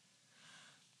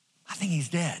 I think he's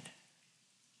dead.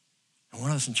 And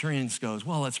one of the centurions goes,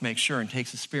 well, let's make sure, and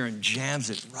takes a spear and jams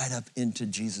it right up into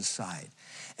Jesus' side.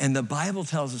 And the Bible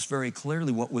tells us very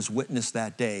clearly what was witnessed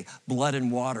that day. Blood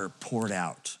and water poured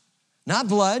out. Not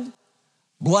blood,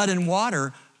 blood and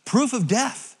water, proof of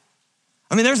death.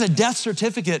 I mean, there's a death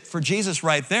certificate for Jesus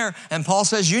right there. And Paul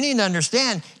says, you need to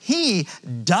understand, he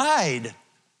died.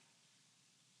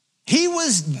 He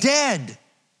was dead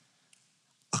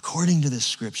according to the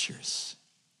scriptures.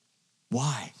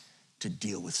 Why? To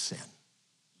deal with sin.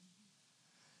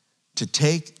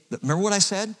 Remember what I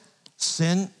said?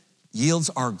 Sin yields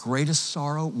our greatest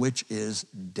sorrow, which is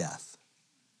death.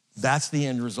 That's the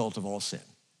end result of all sin.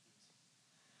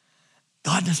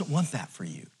 God doesn't want that for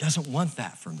you, doesn't want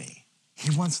that for me.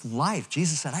 He wants life.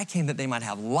 Jesus said, I came that they might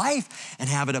have life and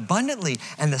have it abundantly.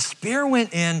 And the spear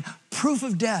went in, proof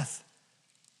of death.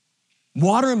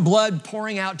 Water and blood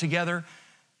pouring out together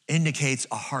indicates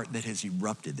a heart that has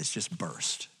erupted, that's just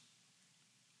burst,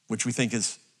 which we think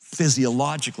is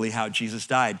physiologically how Jesus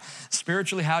died.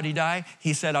 Spiritually, how did he die?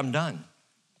 He said, I'm done.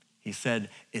 He said,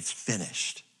 it's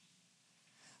finished.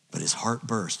 But his heart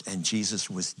burst and Jesus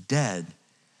was dead.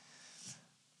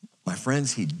 My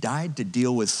friends, he died to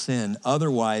deal with sin.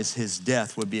 Otherwise, his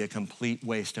death would be a complete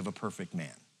waste of a perfect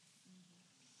man.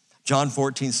 John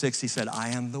 14:6, he said, I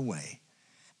am the way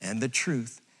and the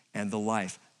truth and the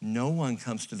life. No one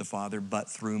comes to the Father but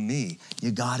through me.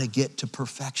 You gotta get to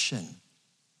perfection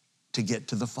to get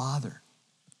to the Father.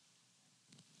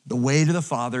 The way to the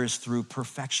Father is through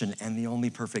perfection, and the only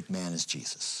perfect man is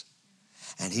Jesus.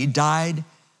 And he died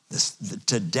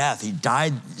to death. He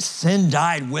died, sin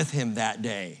died with him that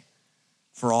day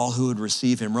for all who would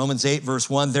receive him. Romans 8, verse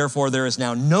 1, therefore there is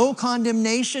now no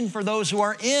condemnation for those who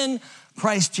are in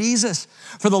Christ Jesus.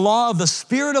 For the law of the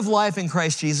Spirit of life in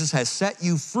Christ Jesus has set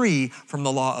you free from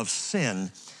the law of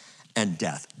sin and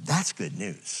death. That's good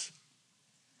news.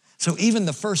 So even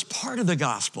the first part of the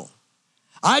gospel,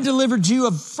 I delivered you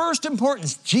of first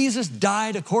importance. Jesus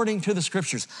died according to the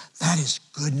scriptures. That is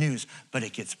good news, but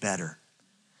it gets better.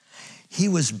 He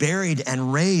was buried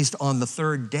and raised on the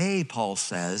third day, Paul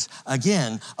says,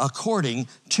 again, according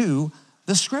to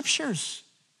the scriptures.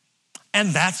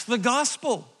 And that's the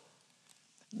gospel.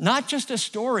 Not just a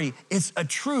story, it's a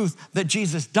truth that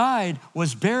Jesus died,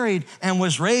 was buried, and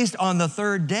was raised on the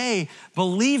third day.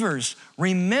 Believers,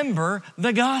 remember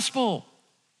the gospel.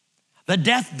 The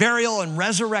death, burial, and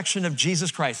resurrection of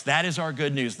Jesus Christ. That is our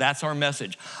good news. That's our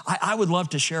message. I would love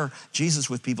to share Jesus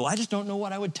with people. I just don't know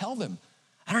what I would tell them.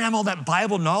 I don't have all that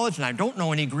Bible knowledge, and I don't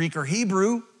know any Greek or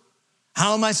Hebrew.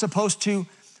 How am I supposed to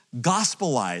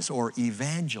gospelize or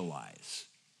evangelize?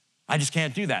 I just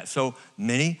can't do that. So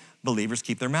many believers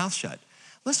keep their mouths shut.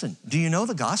 Listen, do you know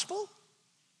the gospel?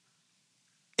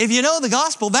 If you know the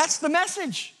gospel, that's the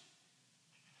message.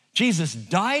 Jesus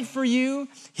died for you,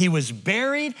 he was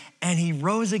buried, and he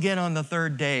rose again on the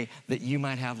third day that you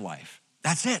might have life.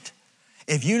 That's it.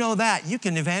 If you know that, you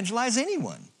can evangelize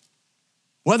anyone.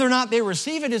 Whether or not they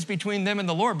receive it is between them and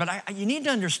the Lord, but you need to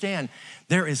understand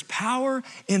there is power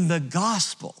in the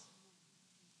gospel.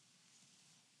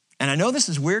 And I know this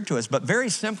is weird to us, but very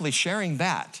simply sharing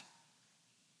that,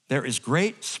 there is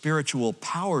great spiritual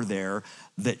power there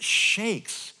that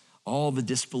shakes all the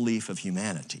disbelief of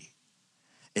humanity.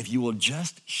 If you will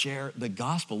just share the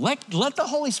gospel, let the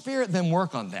Holy Spirit then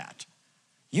work on that.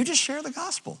 You just share the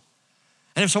gospel.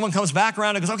 And if someone comes back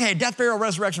around and goes, okay, death, burial,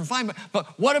 resurrection, fine,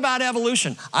 but what about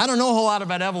evolution? I don't know a whole lot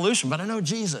about evolution, but I know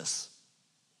Jesus.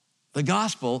 The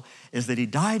gospel is that he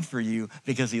died for you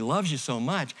because he loves you so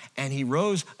much, and he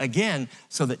rose again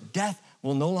so that death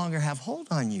will no longer have hold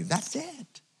on you. That's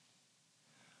it.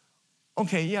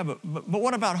 Okay, yeah, but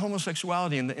what about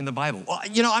homosexuality in the Bible? Well,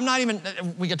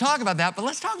 we could talk about that, but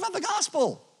let's talk about the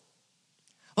gospel.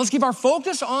 Let's keep our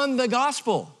focus on the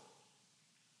gospel.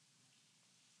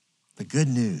 The good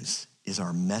news is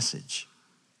our message.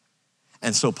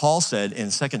 And so Paul said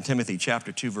in 2 Timothy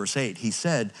chapter 2, verse 8, he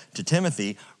said to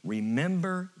Timothy,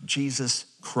 remember Jesus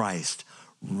Christ,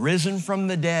 risen from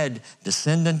the dead,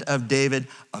 descendant of David,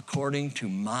 according to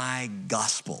my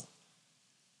gospel.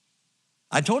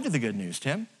 I told you the good news,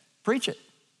 Tim. Preach it.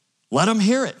 Let them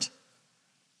hear it.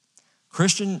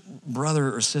 Christian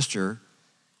brother or sister,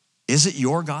 is it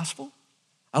your gospel?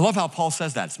 I love how Paul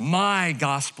says that. It's my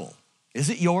gospel. Is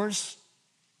it yours?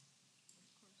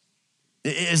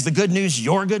 Is the good news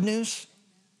your good news?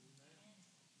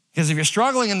 Because if you're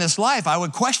struggling in this life, I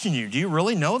would question you. Do you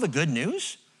really know the good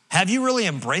news? Have you really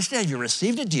embraced it? Have you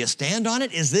received it? Do you stand on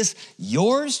it? Is this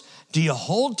yours? Do you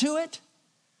hold to it?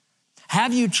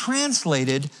 Have you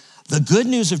translated the good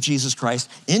news of Jesus Christ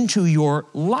into your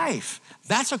life?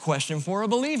 That's a question for a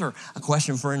believer. A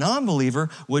question for a non-believer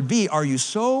would be, are you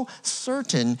so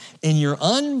certain in your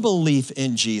unbelief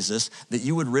in Jesus that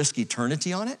you would risk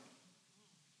eternity on it?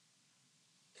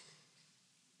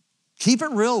 Keep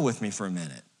it real with me for a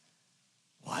minute.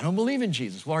 Well, I don't believe in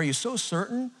Jesus. Well, are you so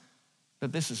certain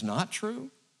that this is not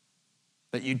true?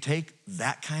 That you'd take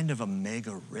that kind of a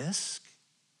mega risk?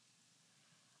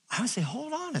 I would say,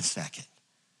 hold on a second.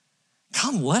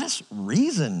 Come, let us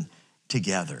reason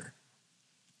together.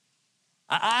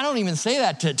 I don't even say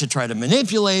that to try to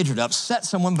manipulate or to upset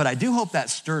someone, but I do hope that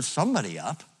stirs somebody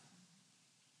up.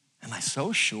 Am I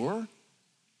so sure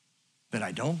that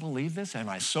I don't believe this? Am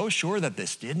I so sure that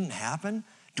this didn't happen?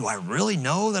 Do I really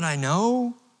know that I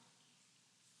know?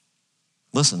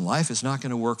 Listen, life is not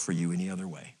going to work for you any other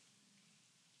way.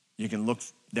 You can look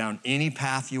down any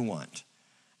path you want,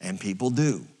 and people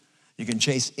do. You can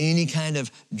chase any kind of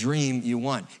dream you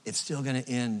want. It's still going to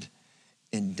end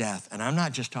in death. And I'm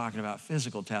not just talking about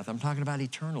physical death. I'm talking about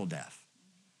eternal death.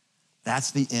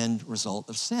 That's the end result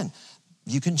of sin.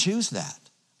 You can choose that.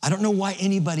 I don't know why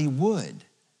anybody would.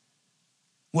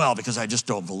 Well, because I just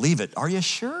don't believe it. Are you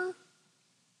sure?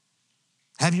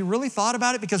 Have you really thought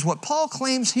about it? Because what Paul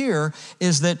claims here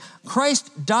is that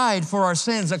Christ died for our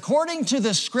sins according to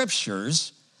the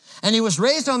scriptures, and he was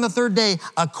raised on the third day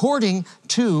according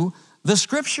to the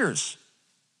scriptures.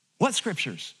 What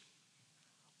scriptures?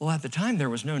 Well, at the time, there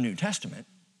was no New Testament.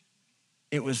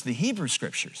 It was the Hebrew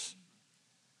scriptures.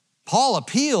 Paul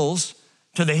appeals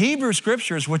to the Hebrew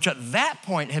scriptures, which at that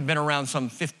point had been around some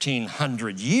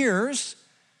 1,500 years,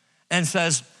 and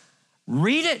says,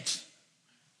 read it,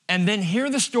 and then hear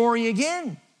the story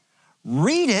again.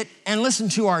 Read it and listen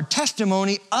to our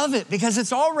testimony of it, because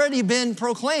it's already been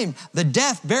proclaimed. The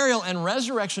death, burial, and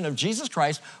resurrection of Jesus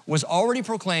Christ was already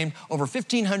proclaimed over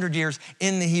 1,500 years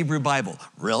in the Hebrew Bible.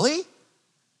 Really?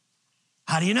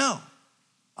 How do you know?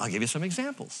 I'll give you some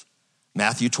examples.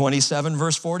 Matthew 27,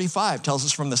 verse 45 tells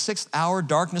us from the 6th hour,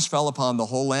 darkness fell upon the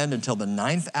whole land until the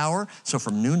 9th hour, so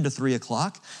from noon to 3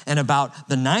 o'clock. And about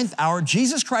the 9th hour,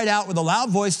 Jesus cried out with a loud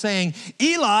voice saying,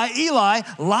 Eli, Eli,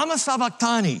 lama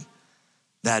sabachthani.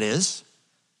 That is,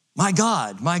 my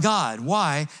God,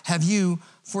 why have you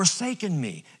forsaken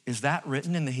me? Is that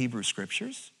written in the Hebrew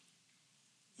scriptures?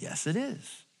 Yes, it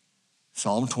is.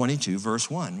 Psalm 22, verse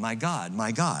 1, my God,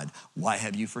 why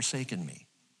have you forsaken me?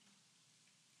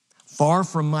 Far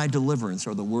from my deliverance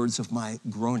are the words of my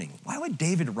groaning. Why would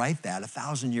David write that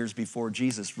 1,000 years before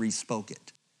Jesus re-spoke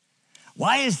it?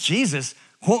 Why is Jesus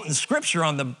quoting scripture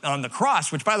on the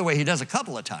cross, which, by the way, he does a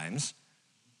couple of times?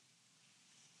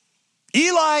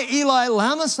 Eli, Eli,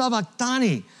 lama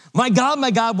sabachthani. My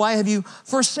God, why have you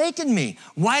forsaken me?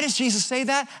 Why does Jesus say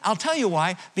that? I'll tell you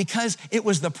why. Because it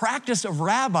was the practice of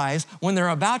rabbis when they're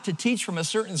about to teach from a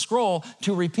certain scroll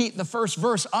to repeat the first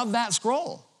verse of that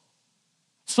scroll,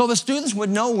 so the students would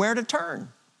know where to turn.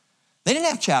 They didn't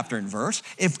have chapter and verse.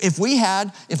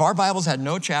 If our Bibles had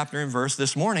no chapter and verse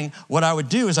this morning, what I would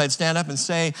do is I'd stand up and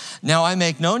say, now I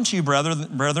make known to you,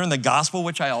 brethren, the gospel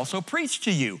which I also preached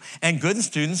to you. And good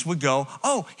students would go,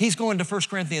 oh, he's going to 1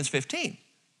 Corinthians 15.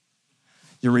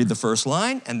 You read the first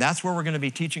line, and that's where we're going to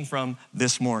be teaching from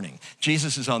this morning.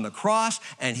 Jesus is on the cross,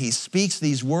 and he speaks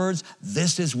these words.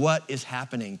 This is what is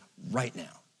happening right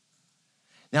now.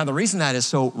 Now, the reason that is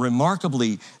so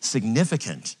remarkably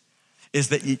significant is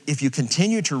that if you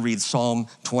continue to read Psalm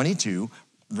 22,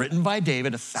 written by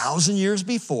David 1,000 years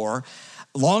before,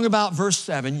 long about verse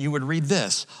 7, you would read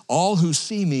this: all who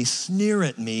see me sneer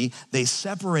at me, they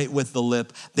separate with the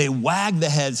lip, they wag the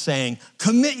head saying,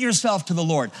 commit yourself to the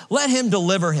Lord. Let him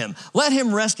deliver him. Let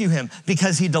him rescue him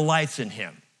because he delights in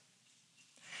him.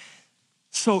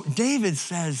 So David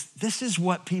says, this is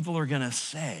what people are gonna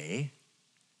say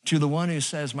to the one who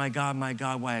says, my God,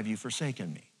 why have you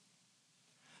forsaken me?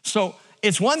 So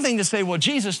it's one thing to say, well,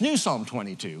 Jesus knew Psalm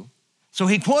 22, so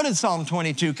he quoted Psalm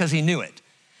 22 because he knew it.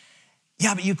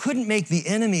 Yeah, but you couldn't make the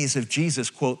enemies of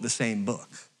Jesus quote the same book.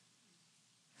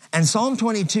 And Psalm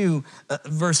 22,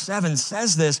 verse 7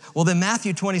 says this. Well, then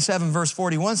Matthew 27, verse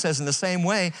 41 says, in the same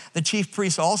way, the chief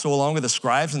priests also, along with the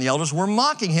scribes and the elders, were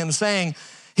mocking him, saying,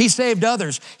 he saved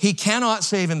others. He cannot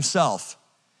save himself.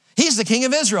 He's the King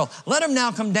of Israel. Let him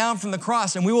now come down from the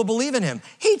cross and we will believe in him.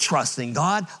 He trusts in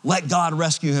God. Let God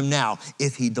rescue him now.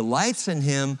 If he delights in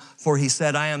him, for he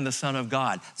said, I am the Son of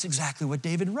God. That's exactly what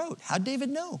David wrote. How'd David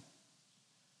know?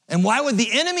 And why would the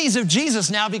enemies of Jesus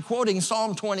now be quoting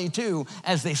Psalm 22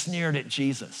 as they sneered at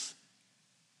Jesus?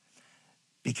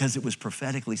 Because it was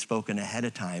prophetically spoken ahead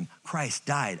of time. Christ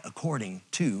died according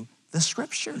to the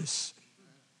scriptures.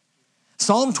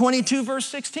 Psalm 22, verse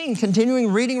 16,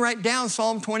 continuing reading right down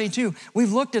Psalm 22.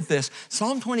 We've looked at this.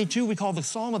 Psalm 22 we call the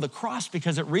Psalm of the Cross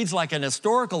because it reads like an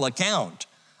historical account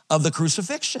of the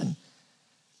crucifixion.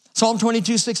 Psalm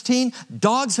 22, 16,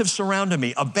 dogs have surrounded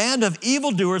me. A band of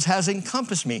evildoers has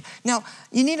encompassed me. Now,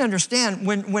 you need to understand,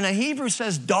 when a Hebrew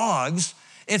says dogs,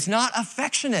 it's not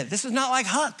affectionate. This is not like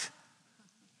Huck.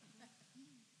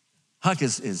 Huck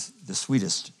is the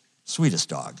sweetest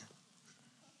dog.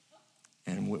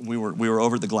 And we were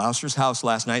over at the Gloucester's house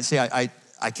last night. See, I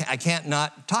can't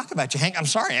not talk about you, Hank. I'm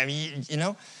sorry, I mean, you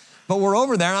know. But we're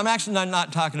over there, and I'm actually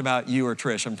not talking about you or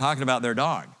Trish. I'm talking about their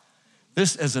dog.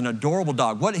 This is an adorable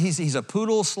dog. He's a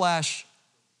poodle slash,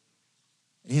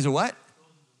 he's a what?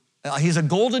 He's a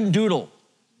golden doodle.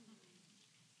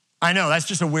 I know, that's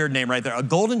just a weird name right there. A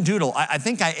golden doodle. I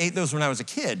think I ate those when I was a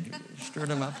kid. Stirred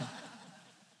them up.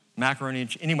 Macaroni,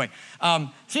 anyway. So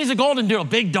he's a golden doodle,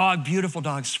 big dog, beautiful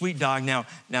dog, sweet dog. Now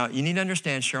you need to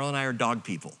understand, Cheryl and I are dog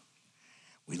people.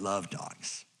 We love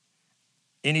dogs.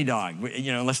 Any dog,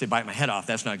 unless they bite my head off,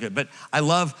 that's not good. But I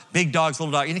love big dogs,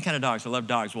 little dogs, any kind of dogs. I love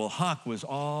dogs. Well, Huck was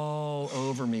all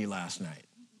over me last night.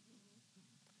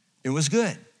 It was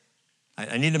good.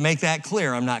 I need to make that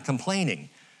clear. I'm not complaining.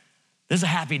 This is a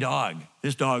happy dog.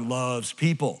 This dog loves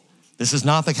people. This is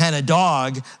not the kind of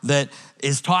dog that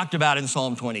is talked about in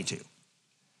Psalm 22.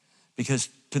 Because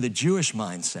to the Jewish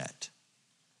mindset,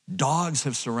 dogs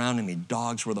have surrounded me.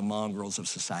 Dogs were the mongrels of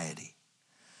society.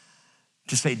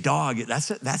 To say dog,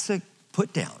 that's a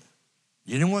put down.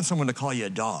 You didn't want someone to call you a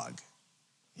dog,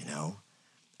 you know.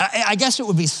 I guess it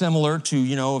would be similar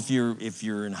to, if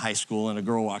you're in high school and a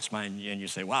girl walks by and you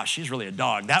say, wow, she's really a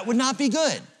dog. That would not be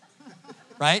good,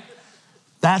 right?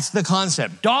 That's the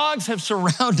concept. Dogs have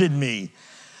surrounded me.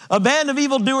 A band of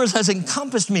evildoers has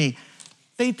encompassed me.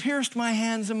 They pierced my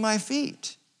hands and my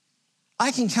feet. I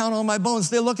can count all my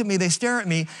bones. They look at me, they stare at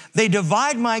me. They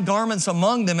divide my garments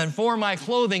among them, and for my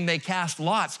clothing they cast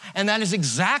lots. And that is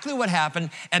exactly what happened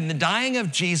at the dying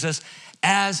of Jesus,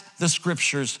 as the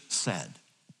scriptures said.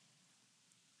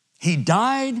 He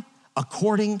died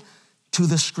according to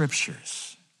the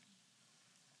scriptures.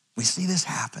 We see this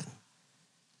happen.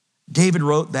 David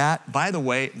wrote that. By the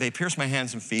way, they pierced my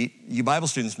hands and feet. You Bible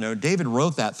students know, David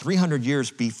wrote that 300 years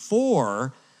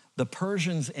before the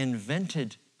Persians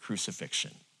invented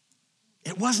crucifixion.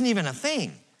 It wasn't even a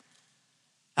thing.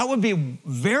 That would be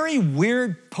very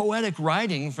weird poetic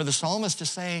writing for the psalmist to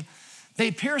say,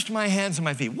 they pierced my hands and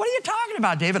my feet. What are you talking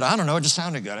about, David? I don't know, it just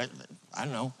sounded good. I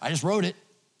don't know, I just wrote it.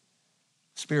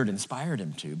 Spirit inspired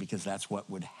him to, because that's what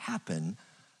would happen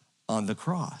on the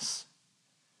cross.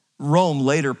 Rome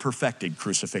later perfected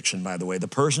crucifixion, by the way. The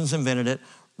Persians invented it.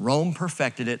 Rome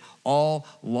perfected it, all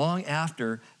long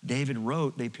after David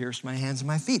wrote, they pierced my hands and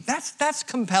my feet. That's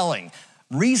compelling.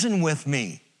 Reason with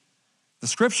me. The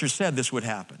scripture said this would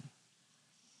happen.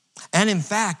 And in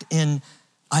fact, in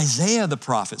Isaiah the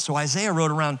prophet, so Isaiah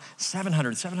wrote around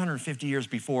 750 years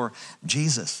before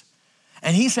Jesus.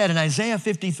 And he said in Isaiah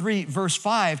 53, verse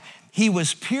 5, he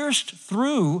was pierced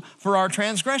through for our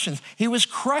transgressions. He was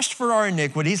crushed for our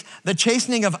iniquities. The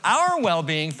chastening of our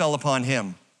well-being fell upon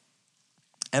him.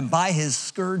 And by his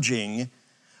scourging,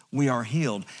 we are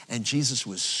healed. And Jesus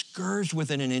was scourged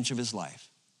within an inch of his life.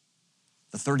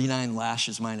 The 39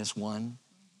 lashes minus one,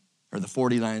 or the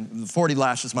 40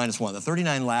 lashes minus one. The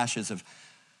 39 lashes of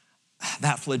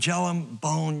that flagellum,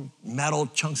 bone, metal,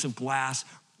 chunks of glass,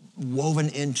 woven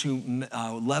into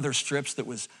leather strips that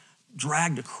was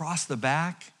dragged across the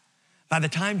back. By the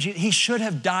time he should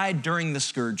have died during the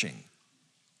scourging.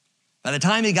 By the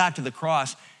time he got to the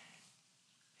cross,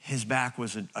 his back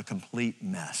was a complete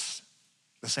mess.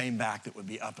 The same back that would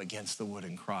be up against the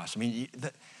wooden cross. I mean,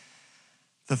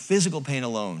 the physical pain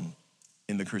alone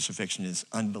in the crucifixion is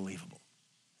unbelievable.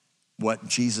 What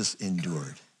Jesus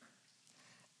endured.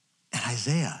 And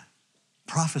Isaiah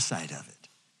prophesied of it.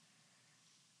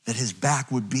 That his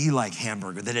back would be like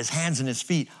hamburger, that his hands and his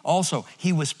feet. Also,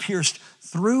 he was pierced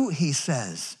through, he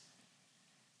says.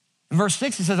 In verse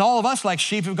 6, he says, all of us like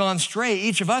sheep have gone astray.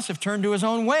 Each of us have turned to his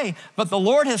own way. But the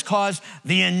Lord has caused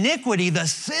the iniquity, the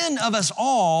sin of us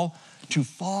all to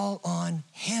fall on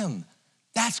him.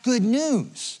 That's good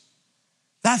news.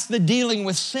 That's the dealing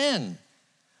with sin.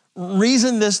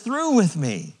 Reason this through with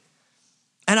me.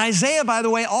 And Isaiah, by the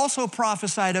way, also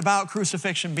prophesied about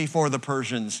crucifixion before the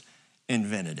Persians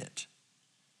invented it.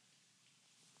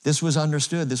 This was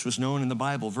understood. This was known in the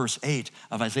Bible. Verse 8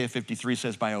 of Isaiah 53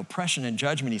 says, by oppression and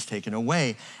judgment he's taken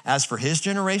away. As for his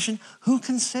generation, who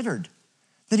considered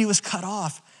that he was cut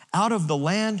off out of the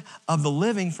land of the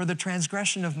living for the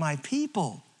transgression of my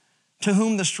people, to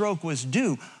whom the stroke was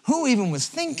due? Who even was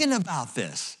thinking about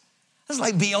this? was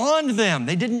like beyond them.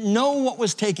 They didn't know what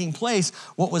was taking place,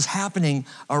 what was happening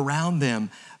around them.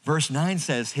 Verse 9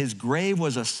 says, his grave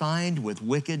was assigned with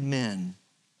wicked men.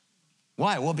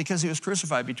 Why? Well, because he was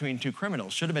crucified between two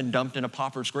criminals. Should have been dumped in a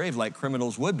pauper's grave like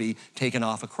criminals would be, taken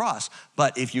off a cross.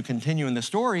 But if you continue in the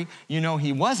story, you know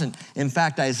he wasn't. In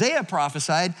fact, Isaiah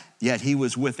prophesied, yet he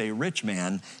was with a rich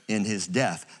man in his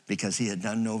death because he had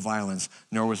done no violence,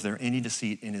 nor was there any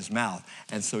deceit in his mouth.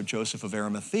 And so Joseph of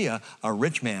Arimathea, a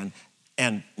rich man,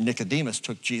 and Nicodemus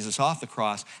took Jesus off the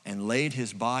cross and laid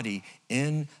his body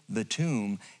in the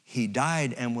tomb. He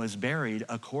died and was buried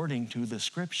according to the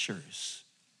scriptures.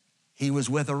 He was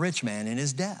with a rich man in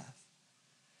his death.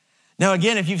 Now,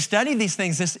 again, if you've studied these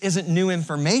things, this isn't new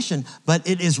information, but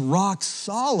it is rock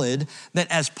solid that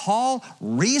as Paul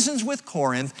reasons with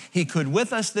Corinth, he could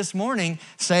with us this morning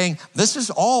saying, this is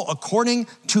all according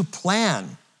to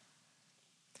plan.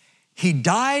 He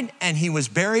died and he was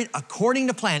buried according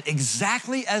to plan,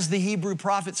 exactly as the Hebrew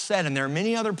prophets said. And there are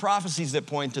many other prophecies that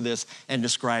point to this and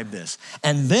describe this.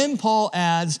 And then Paul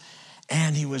adds,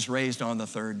 and he was raised on the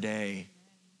third day.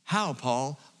 How,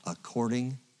 Paul?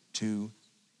 According to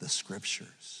the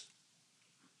scriptures.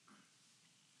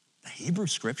 The Hebrew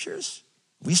scriptures?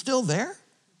 We still there?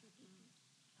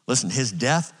 Listen, his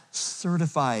death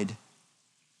certified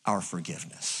our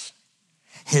forgiveness.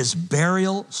 His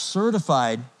burial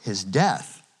certified his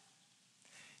death.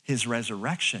 His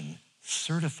resurrection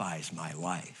certifies my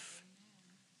life.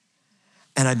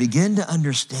 And I begin to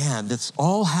understand that's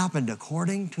all happened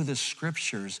according to the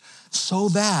scriptures so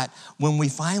that when we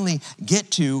finally get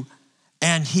to,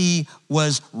 and he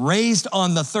was raised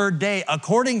on the third day,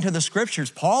 according to the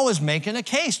scriptures, Paul is making a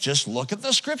case. Just look at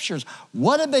the scriptures.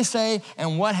 What did they say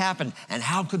and what happened? And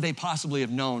how could they possibly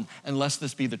have known unless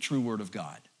this be the true word of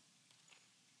God?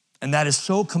 And that is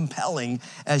so compelling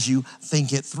as you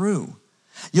think it through.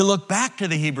 You look back to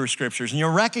the Hebrew scriptures and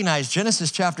you'll recognize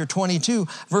Genesis chapter 22,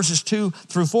 verses 2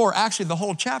 through 4. Actually, the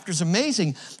whole chapter is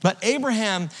amazing. But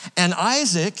Abraham and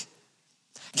Isaac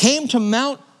came to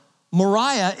Mount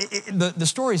Moriah. The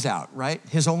story's out, right?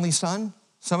 His only son.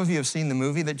 Some of you have seen the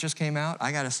movie that just came out.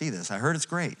 I got to see this. I heard it's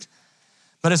great.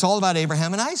 But it's all about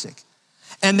Abraham and Isaac.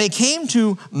 And they came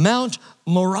to Mount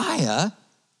Moriah,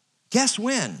 guess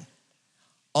when?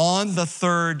 On the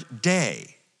third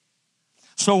day.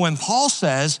 So when Paul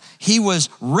says he was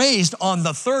raised on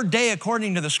the third day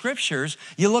according to the scriptures,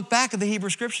 you look back at the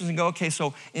Hebrew scriptures and go, okay,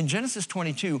 so in Genesis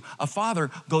 22, a father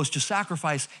goes to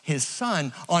sacrifice his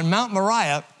son on Mount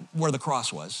Moriah where the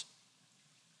cross was.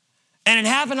 And it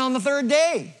happened on the third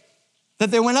day that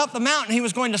they went up the mountain. He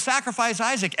was going to sacrifice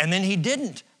Isaac and then he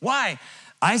didn't. Why?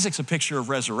 Isaac's a picture of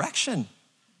resurrection.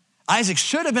 Isaac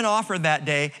should have been offered that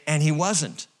day and he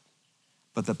wasn't.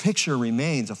 But the picture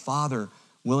remains a father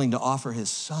willing to offer his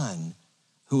son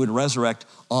who would resurrect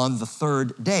on the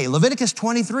third day. Leviticus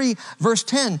 23, verse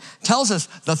 10 tells us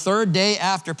the third day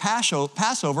after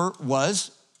Passover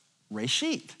was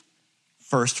Reshit,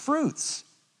 first fruits.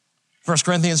 1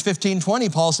 Corinthians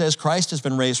 15:20, Paul says Christ has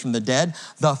been raised from the dead,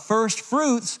 the first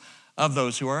fruits of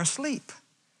those who are asleep.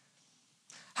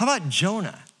 How about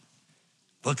Jonah?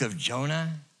 Book of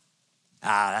Jonah?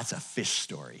 That's a fish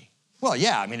story. Well,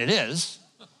 yeah, I mean, it is.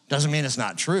 Doesn't mean it's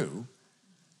not true.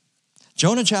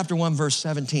 Jonah chapter 1, verse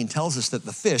 17 tells us that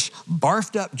the fish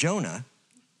barfed up Jonah.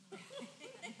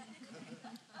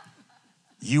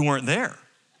 You weren't there.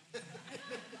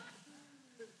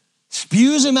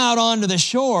 Spews him out onto the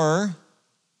shore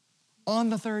on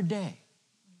the third day.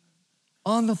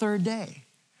 On the third day.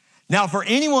 Now, for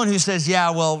anyone who says,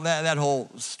 yeah, well, that whole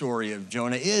story of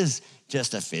Jonah is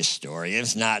just a fish story.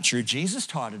 It's not true. Jesus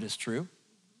taught it is true.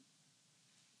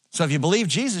 So if you believe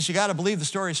Jesus, you got to believe the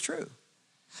story is true.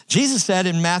 Jesus said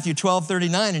in Matthew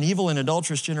 12:39, an evil and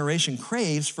adulterous generation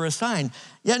craves for a sign,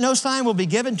 yet no sign will be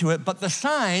given to it but the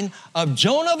sign of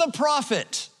Jonah the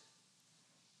prophet.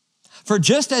 For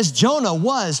just as Jonah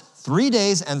was 3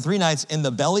 days and 3 nights in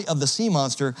the belly of the sea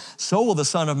monster, so will the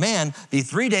Son of Man be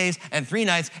 3 days and 3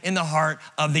 nights in the heart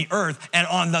of the earth. And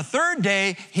on the third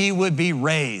day, he would be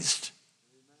raised.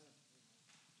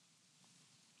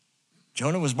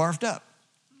 Jonah was barfed up.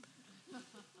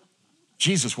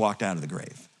 Jesus walked out of the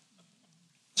grave.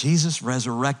 Jesus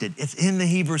resurrected. It's in the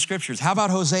Hebrew scriptures. How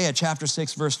about Hosea chapter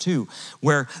 6, verse 2,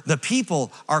 where the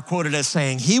people are quoted as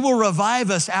saying, he will revive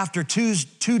us after 2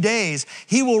 days.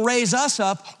 He will raise us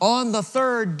up on the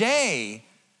third day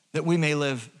that we may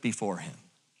live before him.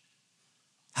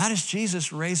 How does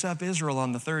Jesus raise up Israel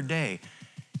on the third day?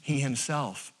 He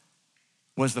himself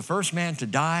was the first man to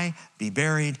die, be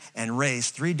buried, and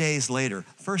raised 3 days later.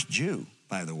 First Jew,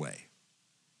 by the way.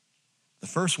 The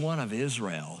first one of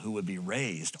Israel who would be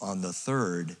raised on the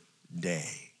third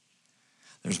day.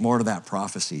 There's more to that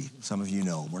prophecy. Some of you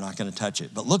know. We're not going to touch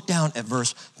it. But look down at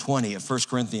verse 20 of 1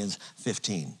 Corinthians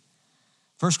 15.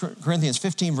 1 Corinthians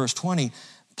 15, verse 20,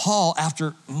 Paul,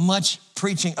 after much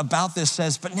preaching about this,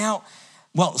 says, but now,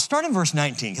 well, start in verse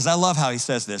 19, because I love how he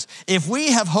says this. If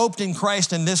we have hoped in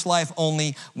Christ in this life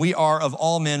only, we are of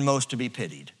all men most to be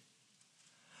pitied.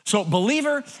 So,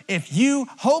 believer, if you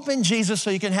hope in Jesus so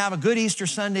you can have a good Easter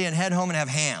Sunday and head home and have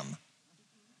ham,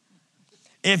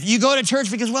 if you go to church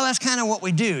because, well, that's kind of what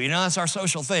we do, that's our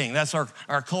social thing, that's our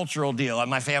cultural deal.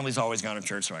 My family's always gone to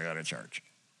church, so I go to church.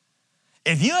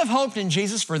 If you have hoped in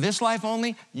Jesus for this life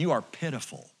only, you are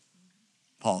pitiful,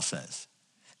 Paul says,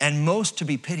 and most to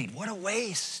be pitied. What a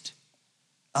waste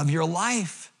of your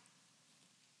life.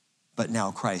 But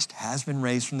now Christ has been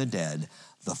raised from the dead,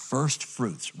 the first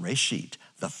fruits, reshit,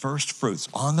 the first fruits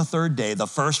on the third day, the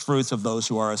first fruits of those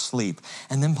who are asleep.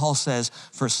 And then Paul says,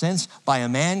 for since by a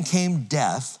man came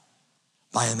death,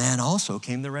 by a man also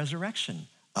came the resurrection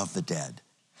of the dead.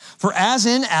 For as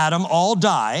in Adam all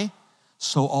die,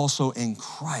 so also in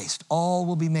Christ all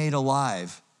will be made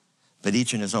alive, but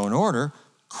each in his own order,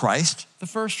 Christ the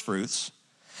first fruits,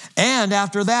 and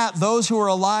after that, those who are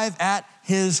alive at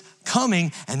his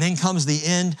coming, and then comes the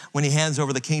end when he hands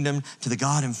over the kingdom to the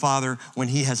God and Father, when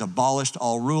he has abolished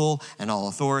all rule and all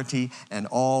authority and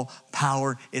all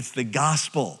power. It's the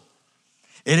gospel.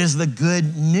 It is the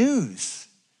good news.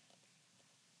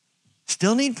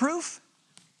 Still need proof?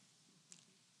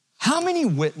 How many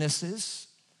witnesses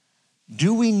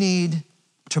do we need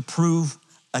to prove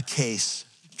a case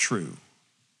true?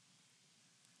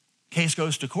 Case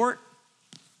goes to court.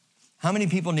 How many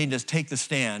people need to take the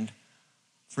stand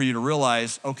for you to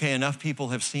realize, okay, enough people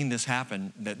have seen this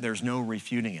happen that there's no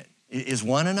refuting it? Is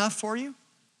one enough for you?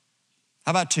 How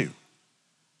about two?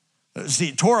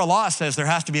 See, Torah law says there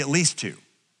has to be at least two.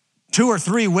 2 or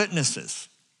 3 witnesses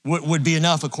would be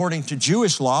enough according to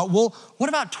Jewish law. Well, what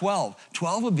about 12?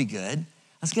 12 would be good.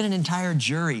 Let's get an entire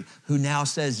jury who now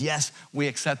says, yes, we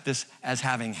accept this as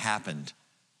having happened.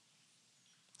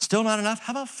 Still not enough?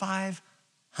 How about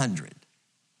 500?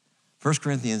 1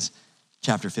 Corinthians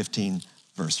chapter 15,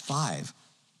 verse 5,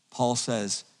 Paul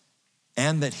says,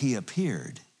 and that he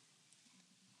appeared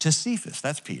to Cephas,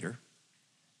 that's Peter,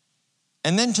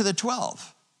 and then to the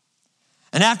 12.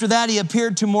 And after that, he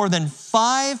appeared to more than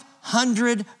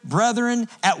 500 brethren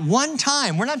at one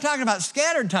time. We're not talking about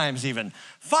scattered times even.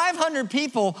 500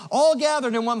 people all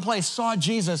gathered in one place saw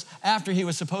Jesus after he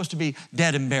was supposed to be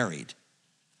dead and buried.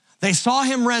 They saw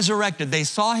him resurrected. They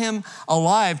saw him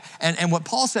alive. And what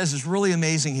Paul says is really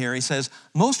amazing here. He says,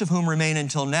 most of whom remain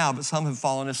until now, but some have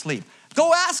fallen asleep.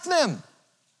 Go ask them.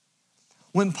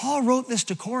 When Paul wrote this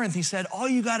to Corinth, he said, all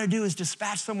you got to do is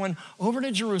dispatch someone over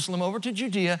to Jerusalem, over to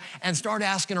Judea, and start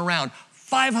asking around.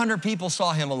 500 people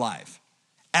saw him alive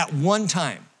at one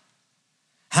time.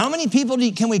 How many people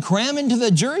can we cram into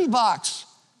the jury box?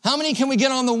 How many can we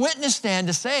get on the witness stand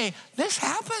to say, this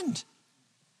happened?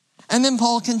 And then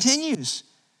Paul continues.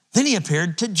 Then he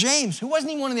appeared to James, who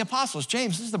wasn't even one of the apostles.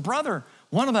 James is the brother,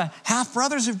 one of the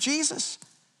half-brothers of Jesus.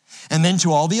 And then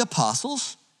to all the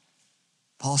apostles,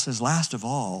 Paul says, last of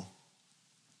all,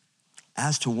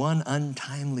 as to one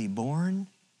untimely born,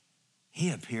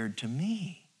 he appeared to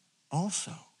me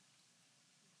also.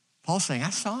 Paul's saying, I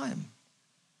saw him.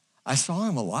 I saw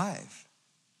him alive.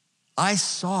 I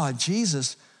saw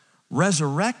Jesus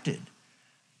resurrected.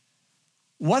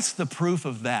 What's the proof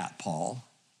of that, Paul?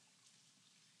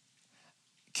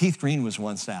 Keith Green was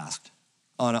once asked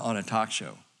on a talk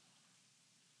show,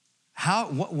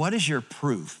 what is your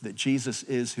proof that Jesus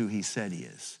is who he said he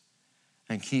is?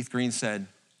 And Keith Green said,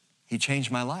 he changed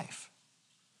my life.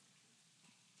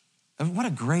 I mean, what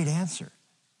a great answer.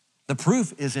 The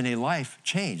proof is in a life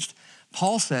changed.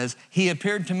 Paul says, he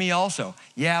appeared to me also.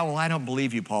 Yeah, well, I don't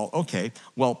believe you, Paul. Okay,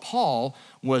 well, Paul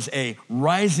was a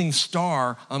rising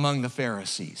star among the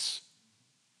Pharisees.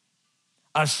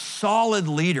 A solid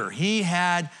leader. He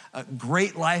had a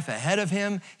great life ahead of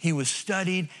him. He was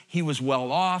studied. He was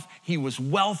well off. He was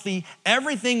wealthy.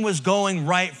 Everything was going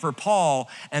right for Paul.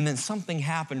 And then something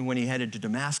happened when he headed to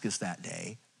Damascus that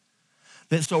day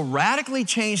that so radically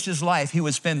changed his life, he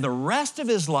would spend the rest of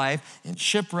his life in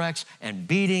shipwrecks and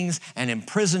beatings and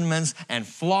imprisonments and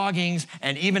floggings.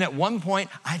 And even at one point,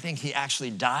 I think he actually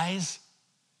dies.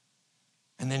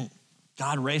 And then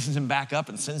God raises him back up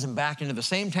and sends him back into the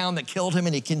same town that killed him,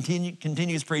 and he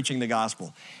continues preaching the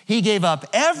gospel. He gave up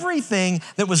everything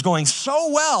that was going so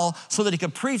well so that he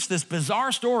could preach this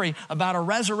bizarre story about a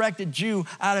resurrected Jew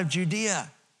out of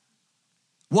Judea.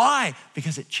 Why?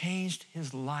 Because it changed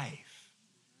his life.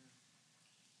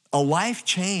 A life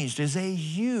changed is a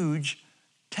huge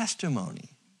testimony,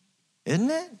 isn't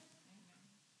it?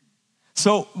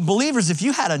 So believers, if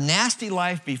you had a nasty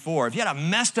life before, if you had a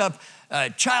messed up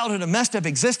childhood, a messed up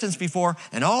existence before,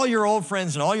 and all your old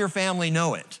friends and all your family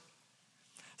know it,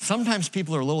 sometimes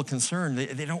people are a little concerned.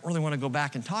 They don't really want to go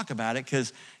back and talk about it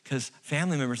because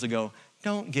family members will go,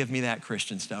 don't give me that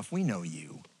Christian stuff. We know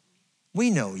you.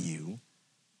 We know you.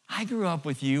 I grew up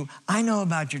with you. I know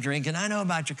about your drinking. I know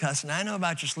about your cussing. I know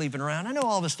about your sleeping around. I know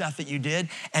all the stuff that you did.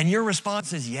 And your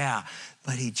response is, yeah,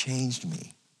 but he changed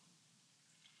me.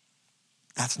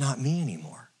 That's not me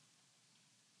anymore.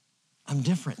 I'm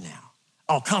different now.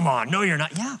 Oh, come on. No, you're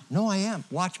not. Yeah, no, I am.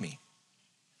 Watch me.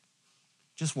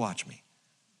 Just watch me.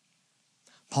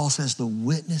 Paul says the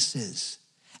witnesses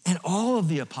and all of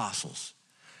the apostles,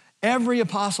 every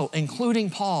apostle, including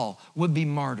Paul, would be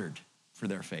martyred for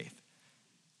their faith.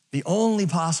 The only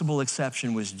possible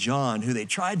exception was John, who they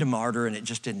tried to martyr and it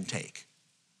just didn't take.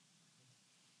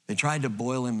 They tried to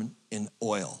boil him in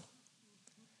oil.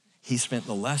 He spent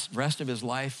the rest of his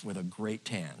life with a great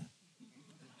tan.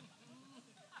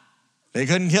 They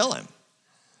couldn't kill him.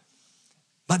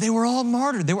 But they were all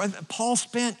martyred. Paul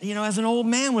spent, as an old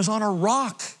man, was on a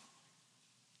rock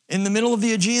in the middle of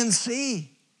the Aegean Sea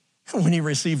when he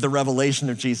received the revelation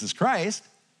of Jesus Christ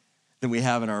that we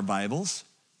have in our Bibles.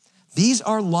 These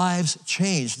are lives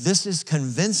changed. This is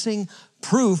convincing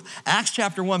proof. Acts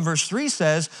chapter 1 verse 3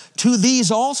 says, to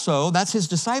these also, that's his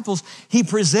disciples, he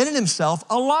presented himself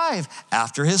alive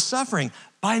after his suffering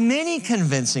by many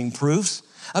convincing proofs,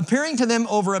 appearing to them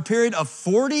over a period of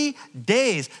 40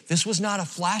 days. This was not a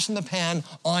flash in the pan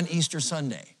on Easter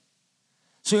Sunday.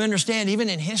 So you understand, even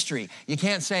in history, you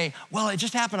can't say, well, it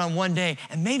just happened on one day,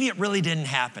 and maybe it really didn't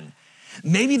happen.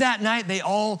 Maybe that night they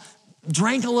all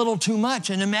drank a little too much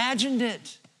and imagined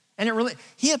it. And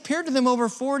he appeared to them over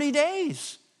 40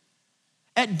 days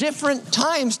at different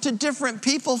times to different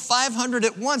people, 500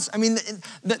 at once. I mean,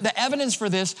 the evidence for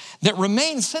this that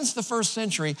remains since the first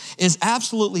century is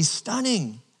absolutely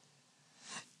stunning.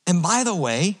 And by the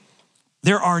way,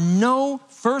 there are no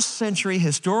first century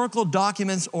historical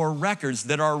documents or records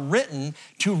that are written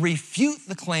to refute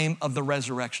the claim of the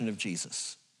resurrection of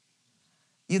Jesus.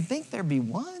 You'd think there'd be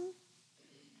one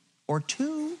or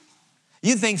two.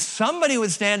 You'd think somebody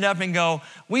would stand up and go,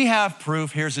 we have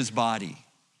proof, here's his body.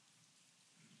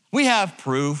 We have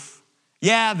proof.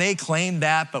 Yeah, they claimed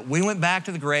that, but we went back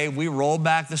to the grave, we rolled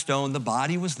back the stone, the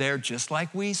body was there just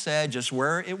like we said, just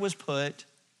where it was put.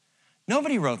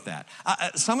 Nobody wrote that.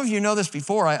 Some of you know this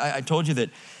before. I told you that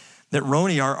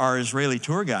Roni, our Israeli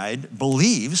tour guide,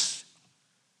 believes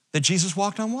that Jesus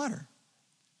walked on water.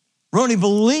 Roni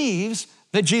believes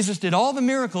that Jesus did all the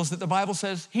miracles that the Bible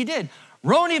says he did.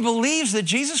 Roni believes that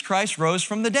Jesus Christ rose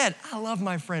from the dead. I love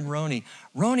my friend Roni.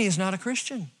 Roni is not a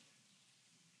Christian.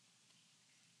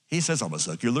 He says, I'm a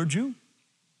secular Jew.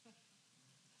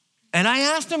 And I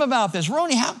asked him about this.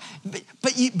 Roni, how?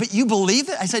 But you believe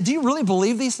it? I said, do you really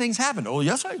believe these things happened? Oh,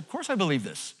 yes, of course I believe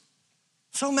this.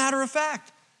 So matter of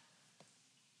fact.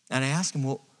 And I asked him,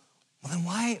 well then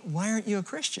why aren't you a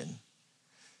Christian?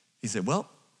 He said, well,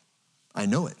 I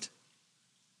know it.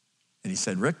 And he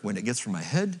said, Rick, when it gets from my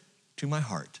head to my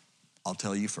heart, I'll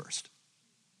tell you first.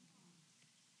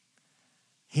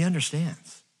 He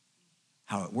understands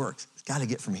how it works. It's got to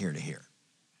get from here to here.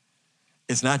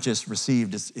 It's not just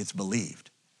received, it's believed.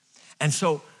 And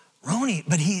so Roni,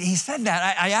 but he said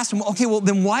that. I asked him, okay, well,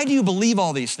 then why do you believe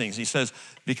all these things? He says,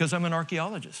 because I'm an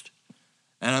archaeologist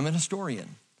and I'm an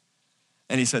historian.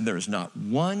 And he said, there is not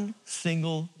one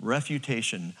single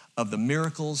refutation of the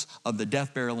miracles of the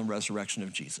death, burial, and resurrection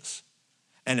of Jesus.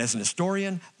 And as an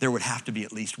historian, there would have to be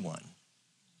at least one.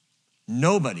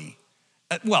 Nobody,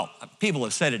 well, people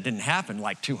have said it didn't happen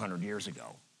like 200 years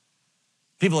ago.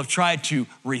 People have tried to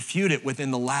refute it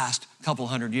within the last couple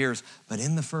hundred years, but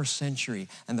in the first century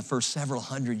and the first several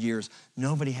hundred years,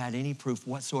 nobody had any proof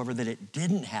whatsoever that it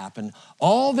didn't happen.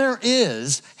 All there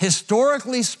is,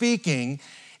 historically speaking,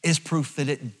 is proof that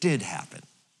it did happen.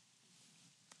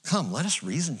 Come, let us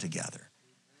reason together.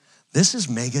 This is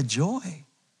mega joy.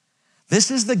 This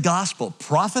is the gospel,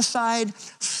 prophesied,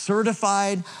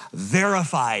 certified,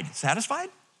 verified. Satisfied?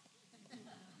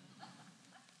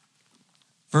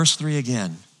 Verse 3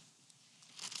 again,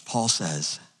 Paul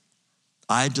says,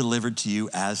 I delivered to you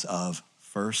as of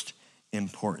first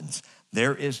importance.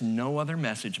 There is no other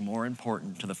message more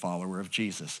important to the follower of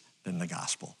Jesus than the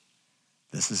gospel.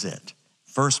 This is it.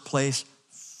 First place,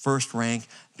 first rank,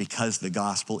 because the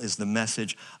gospel is the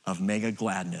message of mega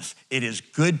gladness. It is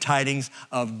good tidings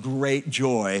of great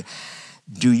joy.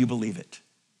 Do you believe it?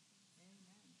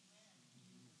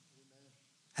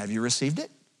 Have you received it?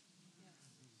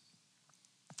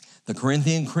 The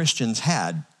Corinthian Christians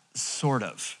had, sort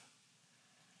of.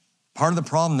 Part of the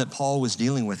problem that Paul was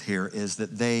dealing with here is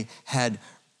that they had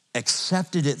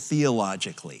accepted it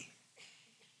theologically.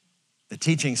 The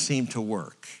teaching seemed to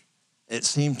work. It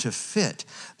seemed to fit.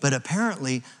 But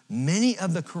apparently, many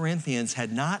of the Corinthians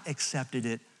had not accepted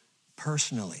it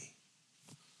personally,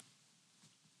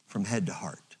 from head to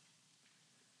heart.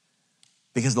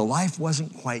 Because the life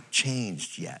wasn't quite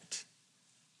changed yet.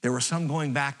 There were some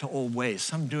going back to old ways,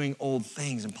 some doing old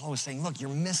things. And Paul was saying, look, you're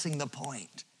missing the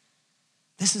point.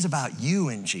 This is about you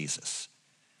and Jesus.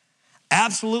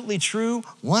 Absolutely true,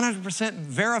 100%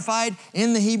 verified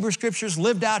in the Hebrew Scriptures,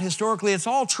 lived out historically. It's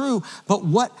all true, but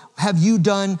what have you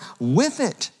done with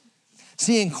it?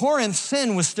 See, in Corinth,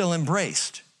 sin was still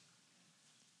embraced.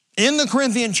 In the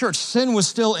Corinthian church, sin was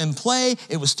still in play.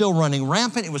 It was still running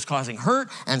rampant. It was causing hurt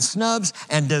and snubs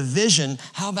and division.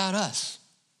 How about us?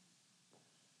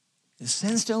 Is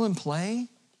sin still in play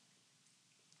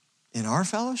in our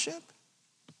fellowship?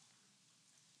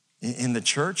 In the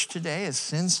church today, is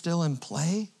sin still in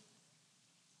play?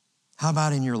 How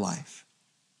about in your life?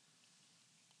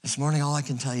 This morning, all I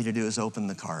can tell you to do is open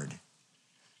the card.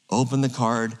 Open the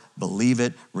card, believe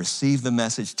it, receive the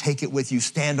message, take it with you,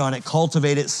 stand on it,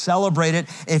 cultivate it, celebrate it.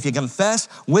 If you confess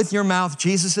with your mouth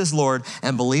Jesus is Lord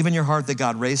and believe in your heart that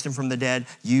God raised him from the dead,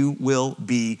 you will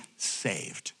be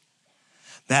saved.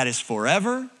 That is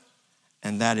forever,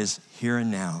 and that is here and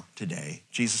now today.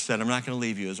 Jesus said, I'm not going to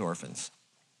leave you as orphans.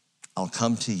 I'll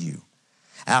come to you.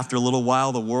 After a little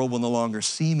while, the world will no longer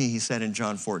see me, he said in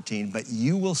John 14, but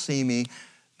you will see me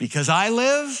because I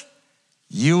live,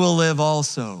 you will live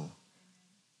also.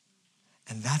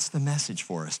 And that's the message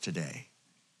for us today.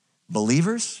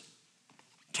 Believers,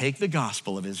 take the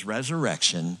gospel of his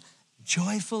resurrection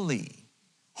joyfully,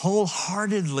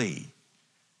 wholeheartedly.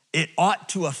 It ought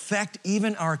to affect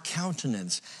even our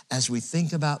countenance as we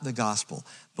think about the gospel.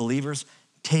 Believers,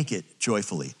 take it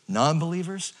joyfully.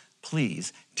 Non-believers,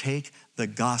 please take the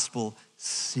gospel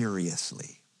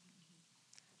seriously.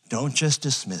 Don't just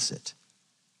dismiss it.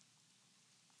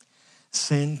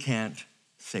 Sin can't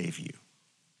save you.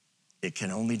 It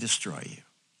can only destroy you.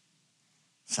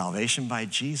 Salvation by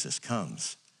Jesus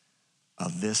comes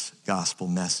of this gospel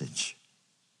message.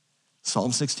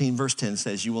 Psalm 16 verse 10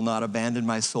 says, you will not abandon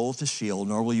my soul to Sheol,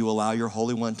 nor will you allow your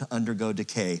Holy One to undergo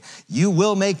decay. You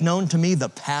will make known to me the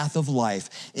path of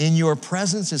life. In your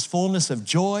presence is fullness of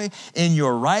joy. In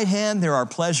your right hand there are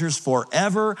pleasures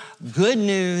forever. Good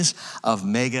news of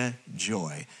mega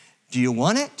joy. Do you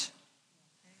want it?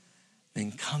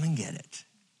 Then come and get it.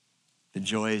 The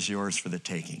joy is yours for the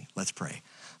taking. Let's pray.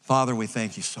 Father, we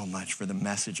thank you so much for the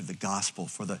message of the gospel,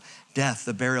 for the death,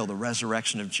 the burial, the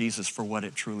resurrection of Jesus, for what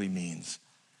it truly means.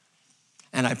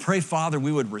 And I pray, Father,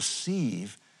 we would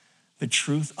receive the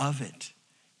truth of it.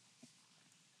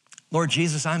 Lord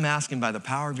Jesus, I'm asking by the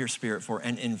power of your Spirit for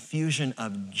an infusion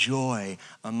of joy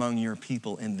among your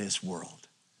people in this world.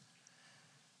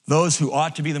 Those who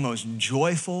ought to be the most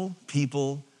joyful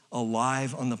people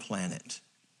alive on the planet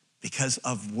because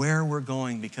of where we're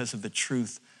going, because of the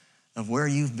truth of where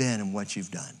you've been and what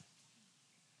you've done.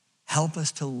 Help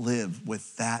us to live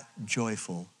with that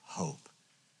joyful hope.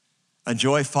 A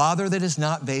joy, Father, that is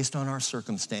not based on our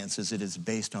circumstances, it is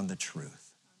based on the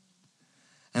truth.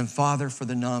 And Father, for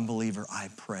the non-believer, I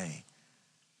pray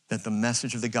that the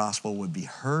message of the gospel would be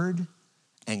heard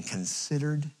and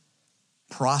considered,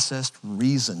 processed,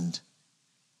 reasoned,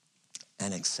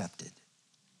 and accepted.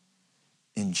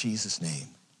 In Jesus' name,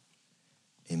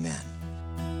 amen.